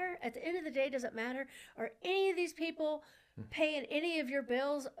it matter? At the end of the day, does it matter? Are any of these people paying any of your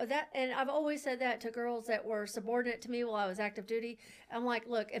bills. And I've always said that to girls that were subordinate to me while I was active duty. I'm like,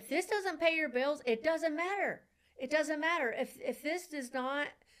 look, if this doesn't pay your bills, it doesn't matter. It doesn't matter. If this does not,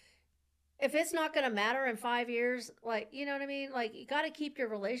 if it's not going to matter in 5 years, like, you know what I mean? Like, you got to keep your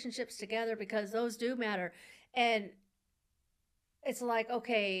relationships together because those do matter. And it's like,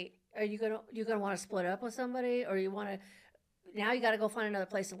 okay, are you going to want to split up with somebody, or you want to, now you got to go find another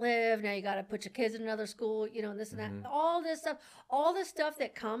place to live. Now you got to put your kids in another school, you know, and this and that. All this stuff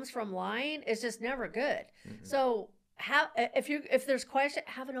that comes from lying is just never good. So if there's question,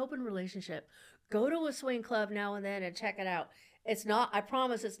 have an open relationship. Go to a swing club now and then and check it out. It's not, I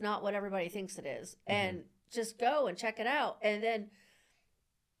promise it's not what everybody thinks it is. And just go and check it out. And then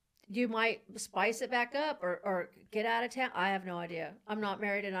you might spice it back up or get out of town. I have no idea. I'm not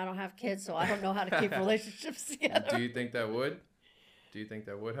married and I don't have kids, so I don't know how to keep relationships together. Do you think that would? Do you think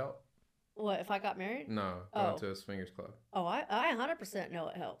that would help? What, if I got married? No, going to a swingers club. Oh, I 100% know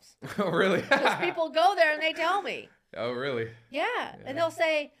it helps. Oh, really? Because people go there and they tell me. Oh, really? Yeah. And they'll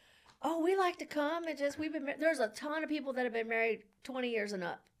say, oh, we like to come and just, there's a ton of people that have been married 20 years and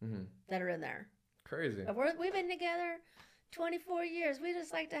up that are in there. Crazy. We've been together 24 years. We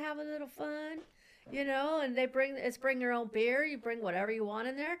just like to have a little fun, you know, and bring your own beer. You bring whatever you want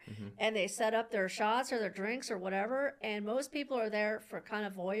in there, and they set up their shots or their drinks or whatever. And most people are there for kind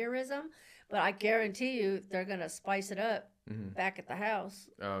of voyeurism, but I guarantee you they're going to spice it up back at the house.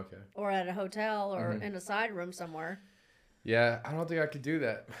 Oh, okay. Or at a hotel or in a side room somewhere. Yeah, I don't think I could do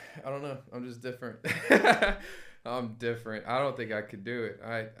that. I don't know. I'm just different. I'm different. I don't think I could do it.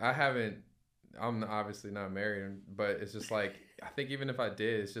 I'm obviously not married, but it's just like, I think even if I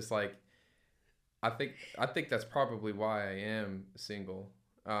did, it's just like, I think that's probably why I am single.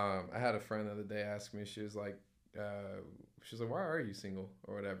 I had a friend the other day ask me, she was like, why are you single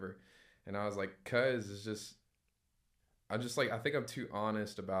or whatever? And I was like, cause I think I'm too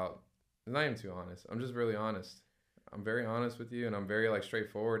honest about, not even too honest. I'm just really honest. I'm very honest with you, and I'm very like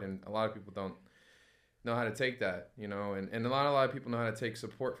straightforward, and a lot of people don't know how to take that, you know, and a lot of people know how to take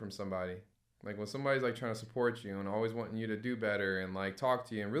support from somebody. Like when somebody's like trying to support you and always wanting you to do better and like talk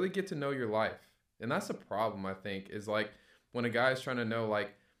to you and really get to know your life. And that's a problem, I think, is like when a guy's trying to know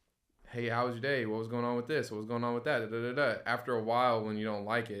like, hey, how was your day? What was going on with this? What was going on with that? Da, da, da, da. After a while, when you don't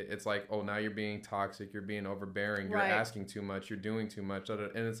like it, it's like, oh, now you're being toxic. You're being overbearing. You're asking too much. You're doing too much.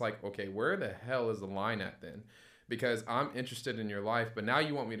 And it's like, okay, where the hell is the line at then? Because I'm interested in your life, but now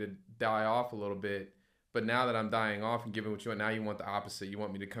you want me to die off a little bit. But now that I'm dying off and giving what you want, now you want the opposite. You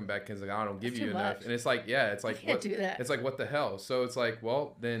want me to come back and say, I don't give you enough. And it's like, yeah, it's like, can't do that. It's like, what the hell? So it's like,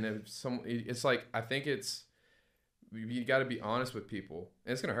 well, then it's like, I think you got to be honest with people.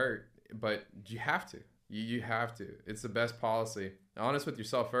 And it's going to hurt, but you have to. You have to. It's the best policy. Honest with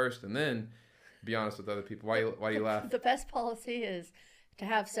yourself first, and then be honest with other people. Why do you laugh? The best policy is to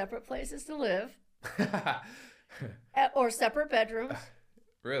have separate places to live or separate bedrooms.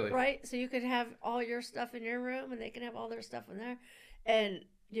 Really? Right? So you could have all your stuff in your room and they can have all their stuff in there. And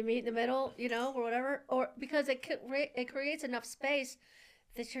you meet in the middle, you know, or whatever. Or because it creates enough space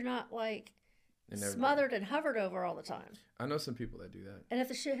that you're not like smothered and hovered over all the time. I know some people that do that. And if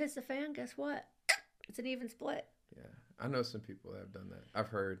the shit hits the fan, guess what? It's an even split. Yeah. I know some people that have done that. I've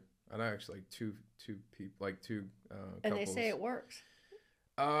heard. I know actually like two people, like two couples. And they say it works.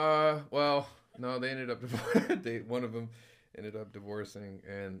 Well, no, they ended up one of them ended up divorcing,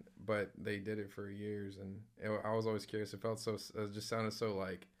 but they did it for years, and I was always curious. It just sounded so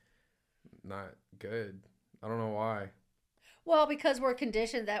like not good. I don't know why. Well, because we're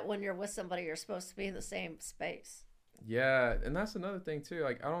conditioned that when you're with somebody, you're supposed to be in the same space. Yeah, and that's another thing too.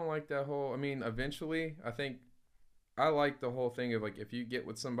 Like I don't like that whole. I mean, eventually, I think I like the whole thing of like if you get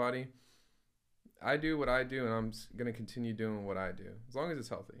with somebody, I do what I do, and I'm gonna continue doing what I do as long as it's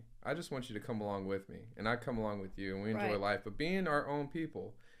healthy. I just want you to come along with me, and I come along with you, and we enjoy life. But being our own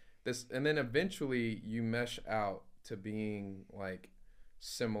people, and then eventually you mesh out to being like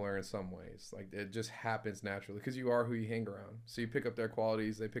similar in some ways. Like it just happens naturally because you are who you hang around. So you pick up their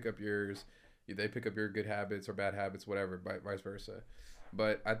qualities, they pick up yours, they pick up your good habits or bad habits, whatever, vice versa.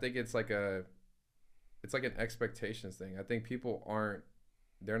 But I think it's like an expectations thing. I think people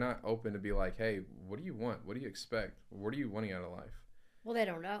they're not open to be like, hey, what do you want? What do you expect? What are you wanting out of life? Well, they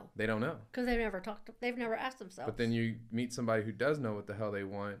don't know. They don't know. Because they've never asked themselves. But then you meet somebody who does know what the hell they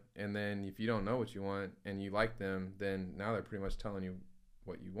want, and then if you don't know what you want and you like them, then now they're pretty much telling you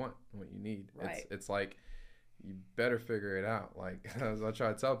what you want and what you need. Right. It's like, you better figure it out. Like, as I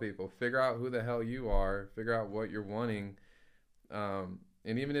try to tell people, figure out who the hell you are, figure out what you're wanting. And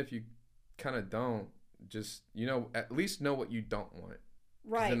even if you kind of don't, just, at least know what you don't want.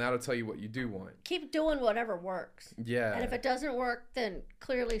 Right. Then that'll tell you what you do want. Keep doing whatever works. Yeah. And if it doesn't work, then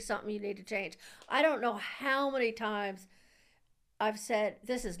clearly something you need to change. I don't know how many times I've said,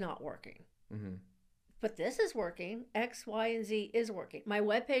 this is not working. Mm-hmm. But this is working. X, Y, and Z is working. My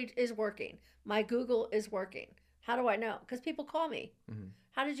webpage is working. My Google is working. How do I know? Because people call me. Mm-hmm.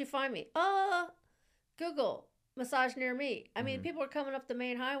 How did you find me? Google, massage near me. I mean, people are coming up the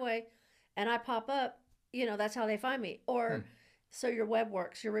main highway and I pop up, that's how they find me. Or, so your web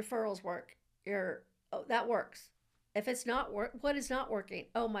works, your referrals work, that works. If it's not what is not working?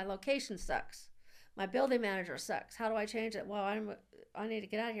 Oh, my location sucks. My building manager sucks. How do I change it? Well, I need to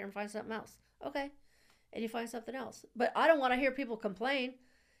get out of here and find something else. Okay. And you find something else. But I don't want to hear people complain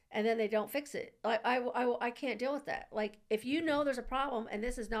and then they don't fix it. I can't deal with that. Like, if you know there's a problem and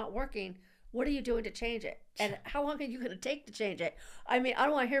this is not working, what are you doing to change it? And how long are you going to take to change it? I mean, I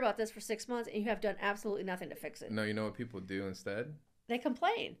don't want to hear about this for 6 months and you have done absolutely nothing to fix it. No, you know what people do instead? They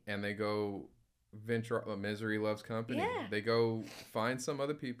complain. And they go venture, misery loves company. Yeah. They go find some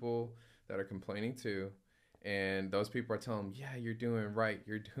other people that are complaining too. And those people are telling them, yeah, you're doing right.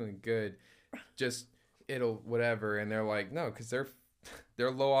 You're doing good. Just, it'll, whatever. And they're like, no, because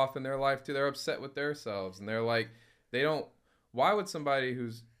they're low off in their life too. They're upset with themselves. And they're like, why would somebody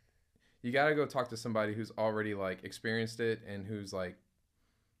you got to go talk to somebody who's already like experienced it and who's like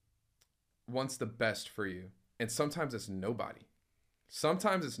wants the best for you. And sometimes it's nobody.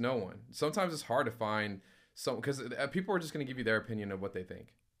 Sometimes it's no one. Sometimes it's hard to find because people are just going to give you their opinion of what they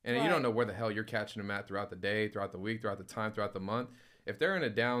think. And you don't know where the hell you're catching them at throughout the day, throughout the week, throughout the time, throughout the month. If they're in a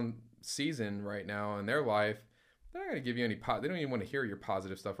down season right now in their life, they're not going to give you any they don't even want to hear your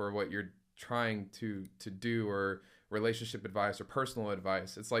positive stuff or what you're trying to do or relationship advice or personal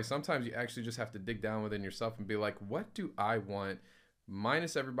advice. It's like sometimes you actually just have to dig down within yourself and be like, what do I want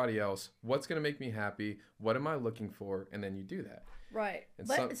minus everybody else? What's going to make me happy? What am I looking for? And then you do that. Right.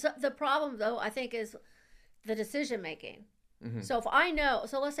 But the problem, though, I think, is the decision making. Mm-hmm. So if I know,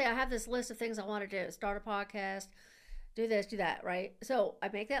 let's say I have this list of things I want to do, start a podcast, do this, do that, right? So I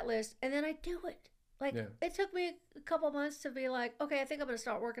make that list and then I do it. Like, It took me a couple of months to be like, okay, I think I'm going to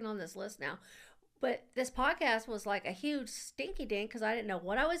start working on this list now. But this podcast was like a huge stinky dink because I didn't know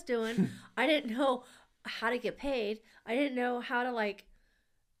what I was doing. I didn't know how to get paid. I didn't know how to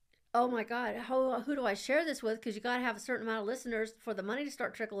oh my God, who do I share this with? Because you got to have a certain amount of listeners for the money to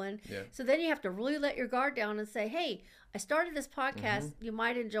start trickling. Yeah. So then you have to really let your guard down and say, hey, I started this podcast. Mm-hmm. You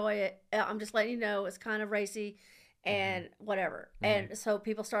might enjoy it. I'm just letting you know it's kind of racy and whatever. Mm-hmm. And so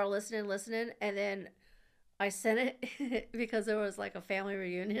people started listening. And then I sent it because there was like a family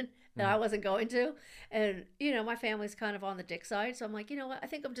reunion that I wasn't going to. And, my family's kind of on the dick side. So I'm like, you know what? I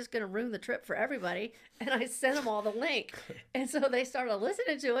think I'm just going to ruin the trip for everybody. And I sent them all the link. And so they started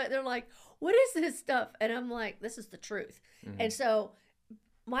listening to it. They're like, what is this stuff? And I'm like, this is the truth. Mm-hmm. And so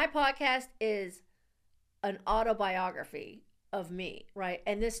my podcast is an autobiography of me, right?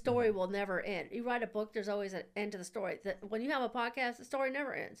 And this story will never end. You write a book, there's always an end to the story. When you have a podcast, the story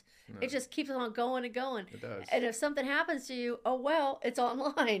never ends. No. It just keeps on going and going. It does. And if something happens to you, oh well, it's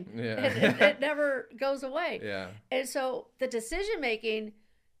online. Yeah. And it never goes away. Yeah. And so the decision making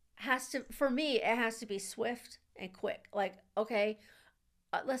for me, it has to be swift and quick. Like, okay,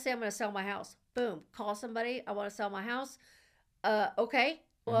 let's say I'm going to sell my house. Boom, call somebody. I want to sell my house. Okay.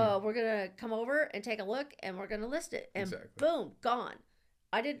 Well, we're going to come over and take a look and we're going to list it. And boom, gone.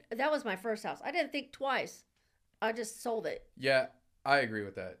 That was my first house. I didn't think twice. I just sold it. Yeah, I agree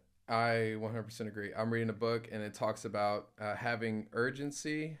with that. I 100% agree. I'm reading a book and it talks about having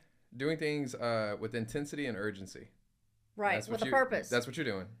urgency, doing things with intensity and urgency. Right, with a purpose. That's what you're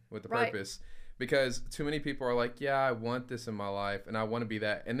doing with the purpose. Because too many people are like, yeah, I want this in my life and I want to be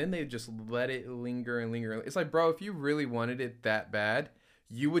that. And then they just let it linger and linger. It's like, bro, if you really wanted it that bad,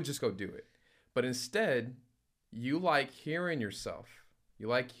 you would just go do it. But instead, you like hearing yourself. You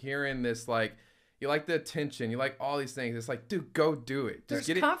like hearing this, you like the attention. You like all these things. It's like, dude, go do it. Just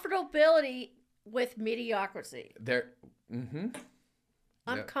There's comfortability with mediocrity.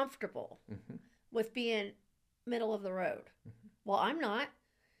 I'm comfortable with being middle of the road. Well, I'm not.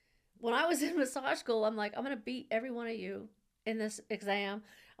 When I was in massage school, I'm like, I'm going to beat every one of you in this exam.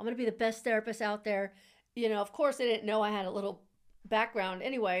 I'm going to be the best therapist out there. Of course, they didn't know I had a little background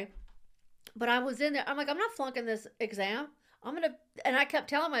anyway, but I was in there. I'm like, I'm not flunking this exam. And I kept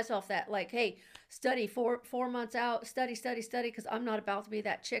telling myself that, like, hey, study 4 months out, study, because I'm not about to be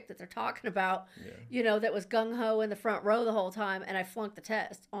that chick that they're talking about, that was gung-ho in the front row the whole time, and I flunked the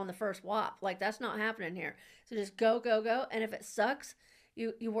test on the first WAP. Like, that's not happening here. So just go. And if it sucks,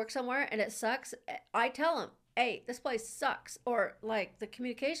 you work somewhere and it sucks, I tell them, hey, this place sucks. Or, like, the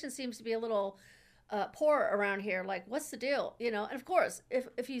communication seems to be a little poor around here. Like, what's the deal? You know, and of course,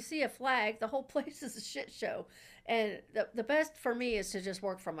 if you see a flag, the whole place is a shit show. And the best for me is to just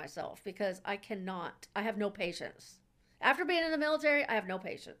work for myself because I have no patience. After being in the military, I have no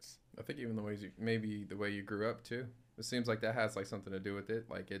patience. I think even maybe the way you grew up too. It seems like that has like something to do with it.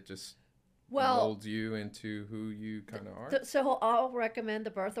 Like it just molds you into who you kind of are. So I'll recommend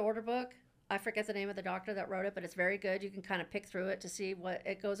the birth order book. I forget the name of the doctor that wrote it, but it's very good. You can kind of pick through it to see what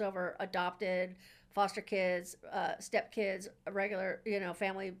it goes over: adopted, foster kids, step kids, regular,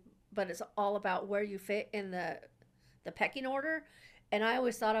 family. But it's all about where you fit in the pecking order. And I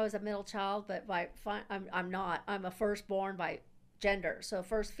always thought I was a middle child, but I'm not. I'm a firstborn by gender. So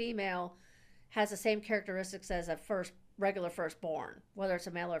first female has the same characteristics as a regular firstborn, whether it's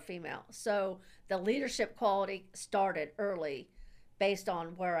a male or female. So the leadership quality started early based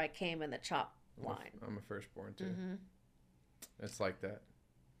on where I came in the chop line. I'm a firstborn too. Mm-hmm. It's like that.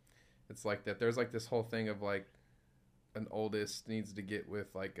 It's like that. There's like this whole thing of like an oldest needs to get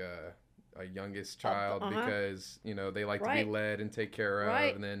with like a youngest child because, they like to be led and take care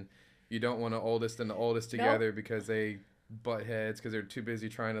of. And then you don't want an oldest and the oldest together because they butt heads because they're too busy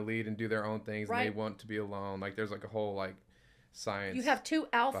trying to lead and do their own things and they want to be alone. Like there's like a whole like science. You have two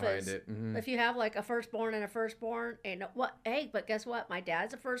alphas. Behind it. Mm-hmm. If you have like a firstborn and a firstborn, and but guess what? My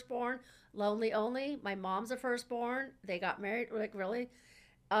dad's a firstborn, lonely only. My mom's a firstborn. They got married, like really.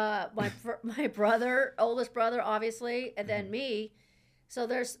 My brother, oldest brother, obviously, and then me. So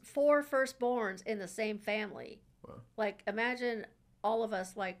there's 4 firstborns in the same family. Wow. Like imagine all of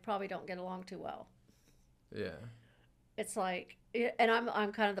us like probably don't get along too well. Yeah. It's like, and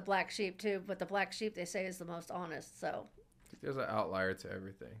I'm kind of the black sheep too, but the black sheep they say is the most honest. So there's an outlier to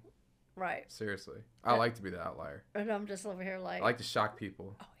everything. Right. Seriously, I like to be the outlier. And I'm just over here like. I like to shock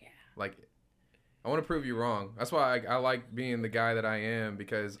people. Oh yeah. Like, I want to prove you wrong. That's why I like being the guy that I am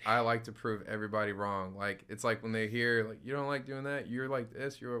because I like to prove everybody wrong. Like it's like when they hear like you don't like doing that, you're like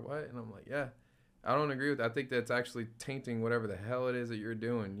this, you're what, and I'm like yeah, I don't agree with that. I think that's actually tainting whatever the hell it is that you're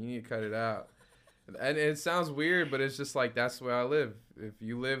doing. You need to cut it out. And it sounds weird, but it's just like that's the way I live. If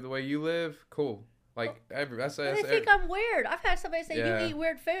you live the way you live, cool. Like they think I'm weird. I've had somebody say Yeah. you eat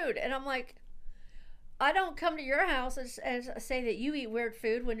weird food, and I'm like, I don't come to your house and say that you eat weird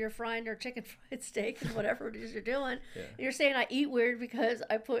food when you're frying your chicken fried steak and whatever it is you're doing. Yeah. You're saying I eat weird because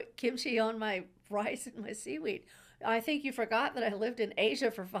I put kimchi on my rice and my seaweed. I think you forgot that I lived in Asia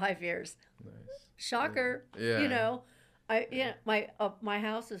for 5 years. Nice. Shocker. Yeah. My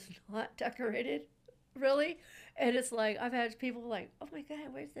house is not decorated, really. And it's like, I've had people like, oh my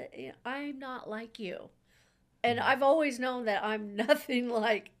God, where's that? I'm not like you. And I've always known that I'm nothing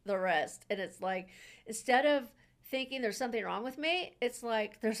like the rest. And it's like, instead of thinking there's something wrong with me, it's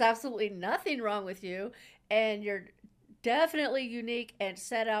like, there's absolutely nothing wrong with you. And you're definitely unique and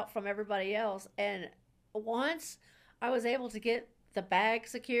set out from everybody else. And once I was able to get the bag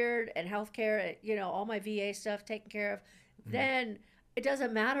secured and healthcare, all my VA stuff taken care of, then it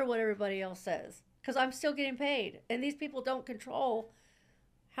doesn't matter what everybody else says because I'm still getting paid. And these people don't control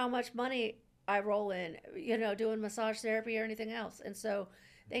how much money I roll in, doing massage therapy or anything else. And so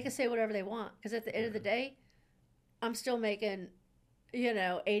they can say whatever they want because at the end of the day, I'm still making,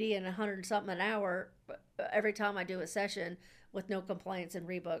 80 and 100 and something an hour every time I do a session with no complaints and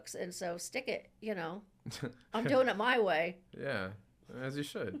rebooks. And so stick it, I'm doing it my way. Yeah, as you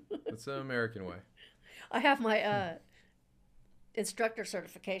should. It's an American way. I have my instructor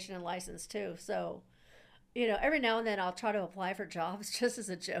certification and license too. So, every now and then I'll try to apply for jobs just as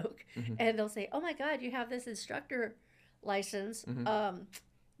a joke. And they'll say, oh my God, you have this instructor license.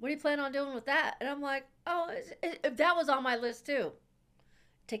 What do you plan on doing with that? And I'm like, that was on my list too,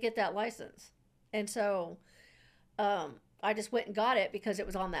 to get that license. And so I just went and got it because it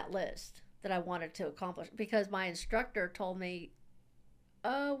was on that list that I wanted to accomplish. Because my instructor told me,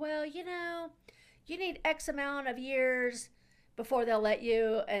 oh, well, you need X amount of years before they'll let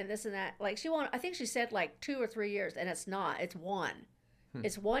you, and this and that. Like I think she said like 2 or 3 years, and it's not. It's 1.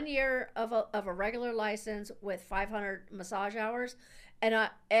 It's 1 year of a regular license with 500 massage hours,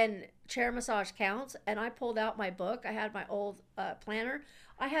 and chair massage counts. And I pulled out my book. I had my old planner.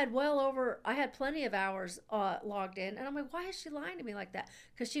 I had plenty of hours logged in, and I'm like, why is she lying to me like that?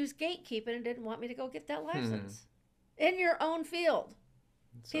 Because she was gatekeeping and didn't want me to go get that license in your own field.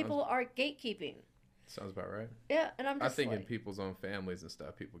 People are gatekeeping. Sounds about right. Yeah, and I think in people's own families and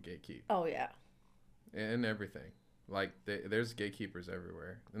stuff, people gatekeep. Oh yeah. And everything. Like there's gatekeepers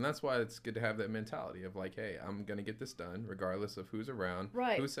everywhere, and that's why it's good to have that mentality of like, hey, I'm gonna get this done regardless of who's around,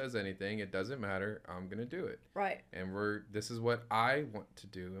 who says anything. It doesn't matter. I'm gonna do it. Right. And this is what I want to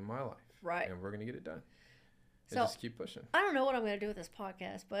do in my life. Right. And we're gonna get it done. So just keep pushing. I don't know what I'm going to do with this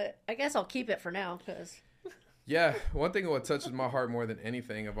podcast, but I guess I'll keep it for now because. Yeah, one thing what touches my heart more than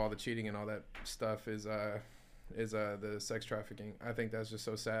anything of all the cheating and all that stuff is the sex trafficking. I think that's just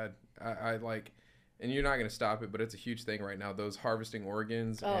so sad. I like, and you're not going to stop it, but it's a huge thing right now. Those harvesting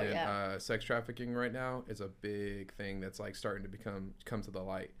organs sex trafficking right now is a big thing that's like starting to come to the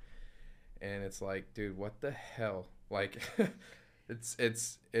light. And it's like, dude, what the hell? Like, it's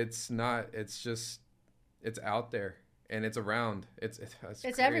out there and it's around. It's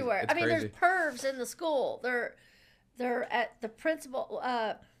everywhere. It's I mean, crazy. there's pervs in the school. They're at the principal.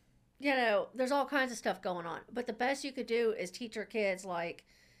 There's all kinds of stuff going on. But the best you could do is teach your kids, like,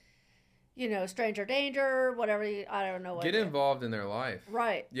 stranger danger, whatever. I don't know what. Get involved in their life.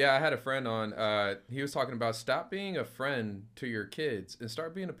 Right. Yeah, I had a friend on. He was talking about stop being a friend to your kids and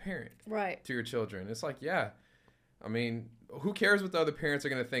start being a parent. Right. To your children. It's like, yeah. I mean, who cares what the other parents are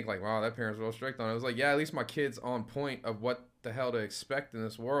going to think? Like, wow, that parent's real strict on it. I was like, yeah, at least my kid's on point of what the hell to expect in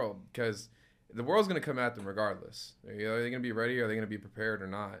this world. Because the world's going to come at them regardless. Are they going to be ready? Or are they going to be prepared or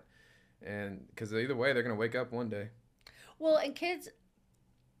not? And because either way, they're going to wake up one day. Well, and kids,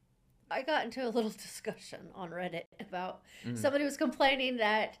 I got into a little discussion on Reddit about somebody was complaining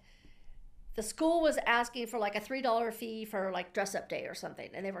that the school was asking for like a $3 fee for like dress up day or something,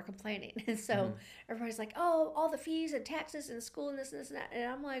 and they were complaining. And so everybody's like, oh, all the fees and taxes in the school and this and that.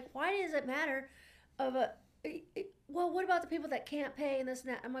 And I'm like, why does it matter? Well, what about the people that can't pay and this and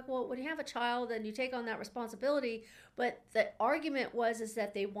that? I'm like, well, when you have a child and you take on that responsibility, but the argument is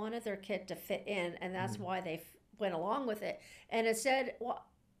that they wanted their kid to fit in, and that's why they went along with it. And it said, well,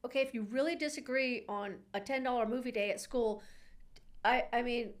 okay, if you really disagree on a $10 movie day at school, I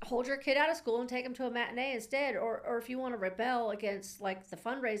mean, hold your kid out of school and take them to a matinee instead. Or if you want to rebel against, like, the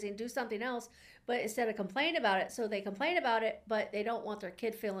fundraising, do something else. But instead of complain about it, so they complain about it, but they don't want their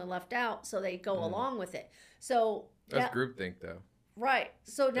kid feeling left out, so they go along with it. So that's groupthink, though. Right.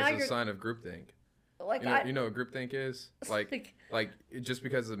 So now it's a sign of groupthink. Like you know what groupthink is? Like just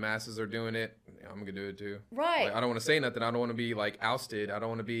because the masses are doing it, I'm gonna do it too. Right. Like, I don't want to say nothing. I don't want to be like ousted. I don't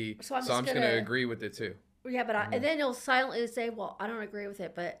want to be. So I'm just gonna agree with it too. Yeah, but and then you'll silently say, "Well, I don't agree with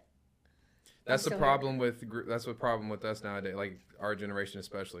it," but that's the problem with that's the problem with us nowadays, like our generation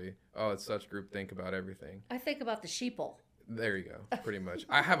especially. Oh, it's such groupthink about everything. I think about the sheeple. There you go. Pretty much.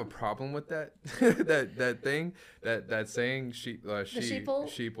 I have a problem with that that thing, that saying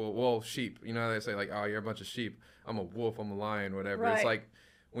sheeple. Well, sheep. You know how they say like, oh, you're a bunch of sheep. I'm a wolf. I'm a lion. Whatever. Right. It's like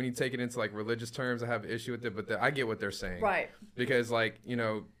when you take it into like religious terms, I have an issue with it. But I get what they're saying. Right. Because like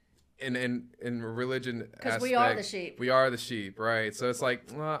in religion, because we are the sheep. We are the sheep, right? So it's like,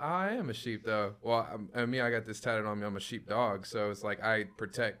 well, I am a sheep though. Well, I got this tatted on me. I'm a sheep dog. So it's like I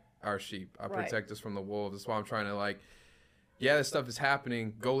protect our sheep. I protect us from the wolves. That's why I'm trying to like. Yeah, this stuff is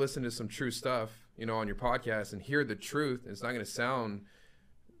happening. Go listen to some true stuff, on your podcast and hear the truth. It's not going to sound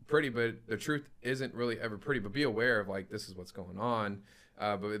pretty, but the truth isn't really ever pretty. But be aware of like this is what's going on.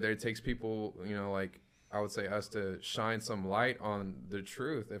 But it takes people, like I would say us to shine some light on the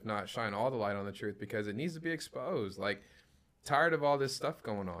truth, if not shine all the light on the truth, because it needs to be exposed. Like tired of all this stuff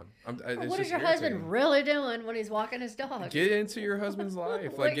going on. What is your husband really doing when he's walking his dog? Get into your husband's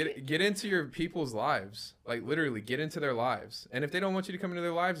life. Like get into your people's lives. Like literally get into their lives. And if they don't want you to come into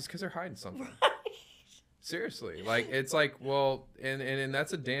their lives, it's because they're hiding something. Right. Seriously. Like it's like, well, and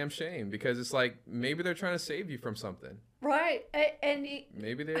that's a damn shame, because it's like maybe they're trying to save you from something. Right. And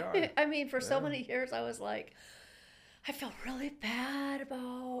maybe they are. I mean, for so many years I was like, I felt really bad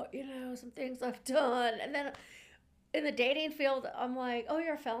about, some things I've done. And then in the dating field, I'm like, oh,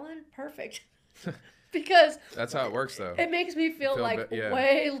 you're a felon? Perfect. Because that's how it works, though. It makes me feel like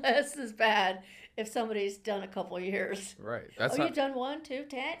way less as bad if somebody's done a couple of years. Right. You've done 1, 2,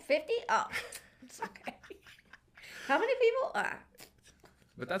 10, 50? Oh, it's okay. How many people?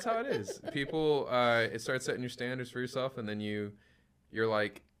 But that's how it is. People, it starts setting your standards for yourself, and then you're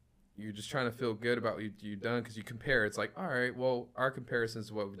like, you're just trying to feel good about what you've done, because you compare. It's like, all right, well, our comparisons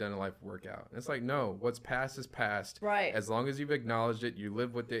to what we've done in life work out. And it's like, no, what's past is past. Right. As long as you've acknowledged it, you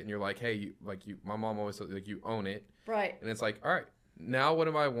live with it, and you're like, hey, my mom always said, like, you own it. Right. And it's like, all right, now what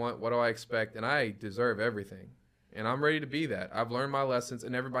do I want? What do I expect? And I deserve everything. And I'm ready to be that. I've learned my lessons,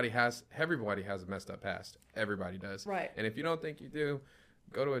 and everybody has a messed up past. Everybody does. Right. And if you don't think you do,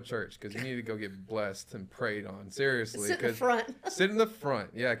 go to a church, because you need to go get blessed and prayed on. Seriously. Sit in the front. Sit in the front.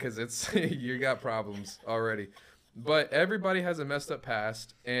 Yeah, because it's you got problems already. But everybody has a messed up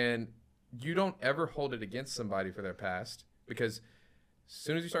past, and you don't ever hold it against somebody for their past, because as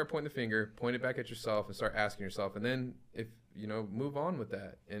soon as you start pointing the finger, point it back at yourself and start asking yourself. And then if move on with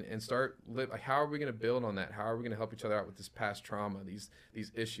that and start live. Like, how are we going to build on that? How are we going to help each other out with this past trauma, these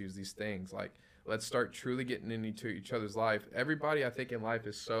issues, these things? Like, let's start truly getting into each other's life. Everybody, I think, in life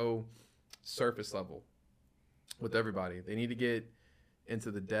is so surface level with everybody. They need to get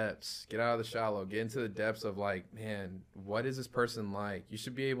into the depths, get out of the shallow, get into the depths of like, man, what is this person like? You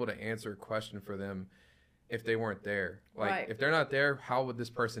should be able to answer a question for them if they weren't there. Like, if they're not there, how would this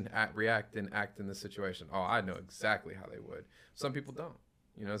person react and act in this situation? Oh, I know exactly how they would. Some people don't.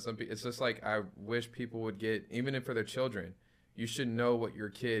 Some people, it's just like, I wish people would get, even if for their children, you should know what your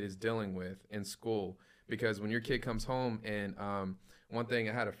kid is dealing with in school, because when your kid comes home and one thing,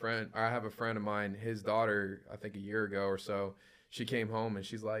 I have a friend of mine, his daughter, I think a year ago or so, she came home and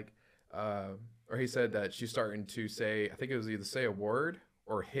she's like, or he said that she's starting to say, I think it was either say a word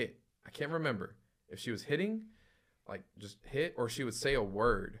or hit. I can't remember if she was hitting, like just hit, or she would say a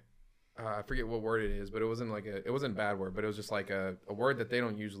word. I forget what word it is, but it wasn't a bad word, but it was just like a word that they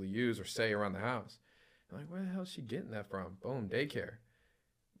don't usually use or say around the house. I'm like, where the hell is she getting that from? Boom, daycare.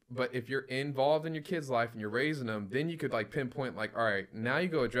 But if you're involved in your kid's life and you're raising them, then you could like pinpoint, like, all right, now you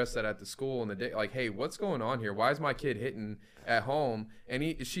go address that at the school in the day. Like, hey, what's going on here? Why is my kid hitting at home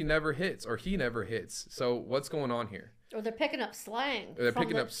and she never hits or he never hits? So what's going on here? Or they're picking up slang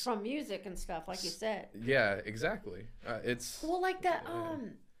from music and stuff, like you said. Yeah, exactly. It's well, like that.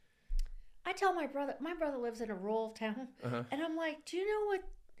 I tell my brother lives in a rural town, and I'm like, do you know what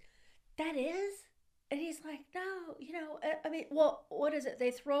that is? And he's like, no, I mean, well, what is it?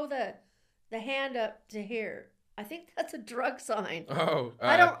 They throw the hand up to here. I think that's a drug sign. Oh,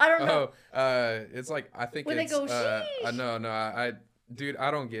 I don't know. It's like, I think when it's, they go, sheesh. Dude,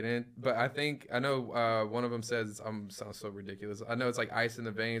 I don't get in, but I know one of them says, sounds so ridiculous. I know it's like ice in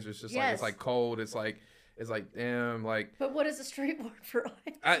the veins. It's just like, it's like cold. It's like, damn, like. But what is the street word for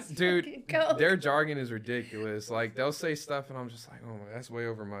ice? Dude, their jargon is ridiculous. Like, they'll say stuff and I'm just like, oh my, that's way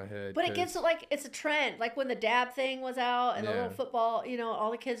over my head. But it gets like, it's a trend. Like when the dab thing was out and the little football,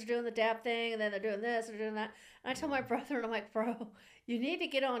 all the kids are doing the dab thing and then they're doing this and doing that. And I tell my brother, and I'm like, bro, you need to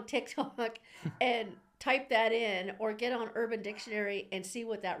get on TikTok and type that in, or get on Urban Dictionary and see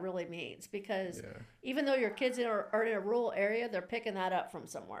what that really means. Because even though your kids are in a rural area, they're picking that up from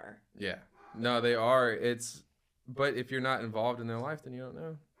somewhere. Yeah. No, they are. But if you're not involved in their life, then you don't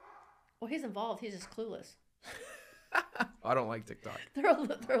know. Well, he's involved. He's just clueless. I don't like TikTok. They're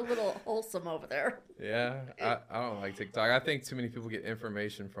a little wholesome over there. Yeah, I don't like TikTok. I think too many people get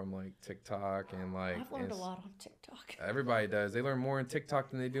information from like TikTok and like. I've learned a lot on TikTok. Everybody does. They learn more in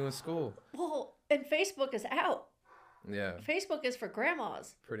TikTok than they do in school. Well, and Facebook is out. Yeah. Facebook is for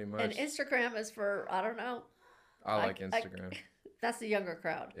grandmas. Pretty much. And Instagram is for, I don't know. I like Instagram. That's the younger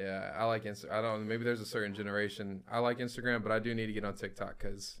crowd. Yeah, I like Instagram. I don't. Maybe there's a certain generation. I like Instagram, but I do need to get on TikTok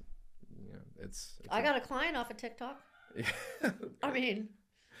because, it's. I got a client off of TikTok. Yeah. I mean,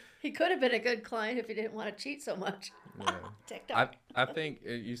 he could have been a good client if he didn't want to cheat so much. Yeah. TikTok. I think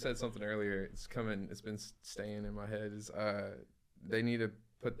you said something earlier. It's been staying in my head. Is they need to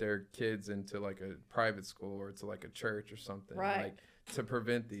put their kids into like a private school or to like a church or something. Right. Like, to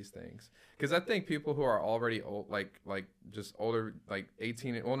prevent these things, because I think people who are already old, like just older, like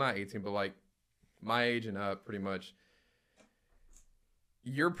 18, well not 18, but like my age and up, pretty much,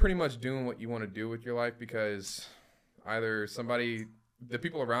 you're pretty much doing what you want to do with your life because either the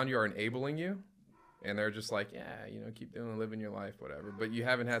people around you are enabling you, and they're just like, yeah, keep living your life, whatever. But you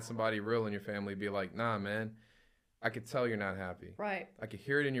haven't had somebody real in your family be like, nah, man, I could tell you're not happy. Right. I could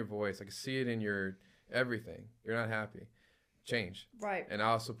hear it in your voice. I could see it in your everything. You're not happy. Change. Right. And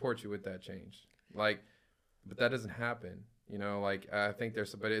I'll support you with that change. Like, but that doesn't happen. Like, I think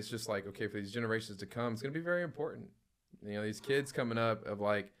but it's just like, okay, for these generations to come, it's going to be very important. These kids coming up of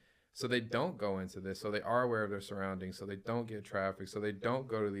like, so they don't go into this, so they are aware of their surroundings, so they don't get trafficked, so they don't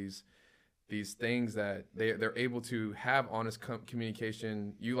go to these things that they're able to have honest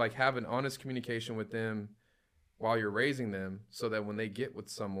communication. You like have an honest communication with them while you're raising them, so that when they get with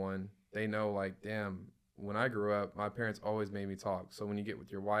someone, they know like, damn, when I grew up, my parents always made me talk. So when you get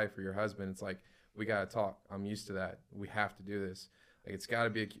with your wife or your husband, it's like, we got to talk. I'm used to that. We have to do this. Like, it's got to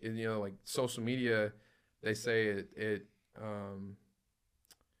be, like social media, they say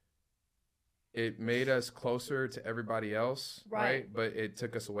it made us closer to everybody else. Right. But it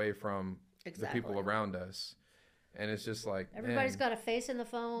took us away from the people around us. And it's just like, everybody's got a face in the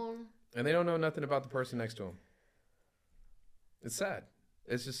phone. And they don't know nothing about the person next to them. It's sad.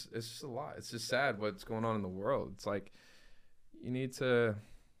 It's just a lot. It's just sad what's going on in the world. It's like, you need to.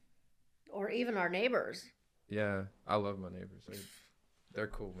 Or even our neighbors. Yeah, I love my neighbors. They're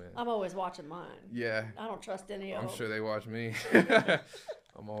cool, man. I'm always watching mine. Yeah. I don't trust any of them. I'm sure they watch me.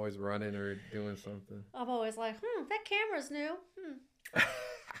 I'm always running or doing something. I'm always like, that camera's new.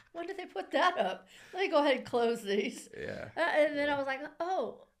 When did they put that up? Let me go ahead and close these. Yeah. And then I was like,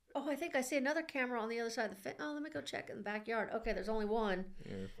 oh, I think I see another camera on the other side of the fence. Oh, let me go check in the backyard. Okay, there's only one.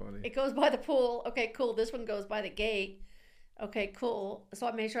 Yeah, funny. It goes by the pool. Okay, cool. This one goes by the gate. Okay, cool. So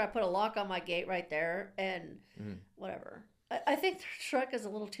I made sure I put a lock on my gate right there and whatever. I think the truck is a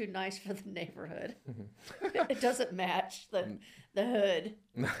little too nice for the neighborhood. It doesn't match the hood.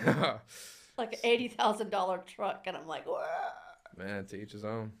 Like an $80,000 truck. And I'm like, whoa. Man, to each his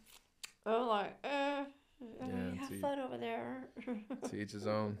own. I'm like, have fun over there. To each his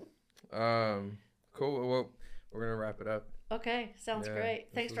own. Cool. Well, we're gonna wrap it up. Okay, sounds great.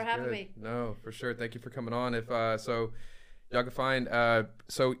 Thanks for having me. No, for sure. Thank you for coming on. If so, y'all can find.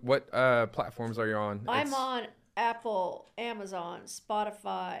 So what platforms are you on? I'm on Apple, Amazon,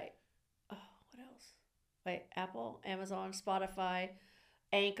 Spotify. Oh, what else? Wait, Apple, Amazon, Spotify,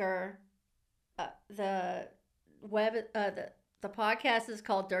 Anchor. The web. The podcast is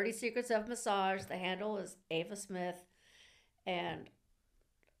called Dirty Secrets of Massage. The handle is Ava Smith. And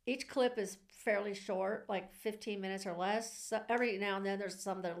each clip is fairly short, like 15 minutes or less. So every now and then there's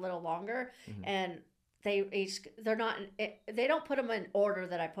some that are a little longer. And they don't put them in order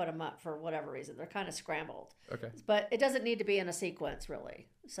that I put them up for whatever reason. They're kind of scrambled. Okay. But it doesn't need to be in a sequence, really.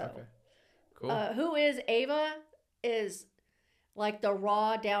 So, okay. Cool. Who is Ava is like the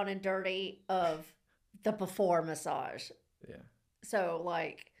raw, down and dirty of the before massage. Yeah. So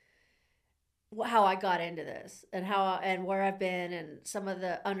like how I got into this and and where I've been and some of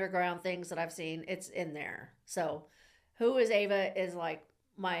the underground things that I've seen, it's in there. So Who is Ava is like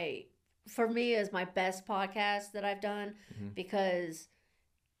for me is my best podcast that I've done because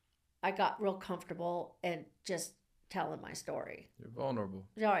I got real comfortable and just telling my story. You're vulnerable.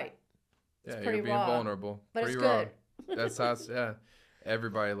 Right. Yeah, it's you're being raw, vulnerable. But pretty it's raw. good. That's how it's, yeah.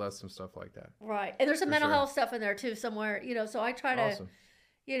 Everybody loves some stuff like that. Right. And there's some For mental sure. health stuff in there too somewhere, so I try to, Awesome.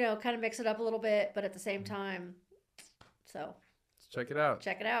 kind of mix it up a little bit, but at the same time, so. Check it out.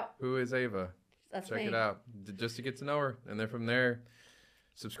 Check it out. Who is Ava? That's Check me. it out. Just to get to know her. And then from there,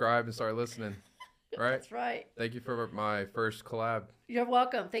 subscribe and start listening. Right? That's right. Thank you for my first collab. You're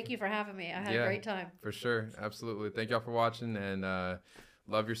welcome. Thank you for having me. I had a great time. For sure. Absolutely. Thank y'all for watching, and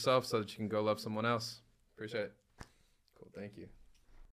love yourself so that you can go love someone else. Appreciate it. Cool. Thank you.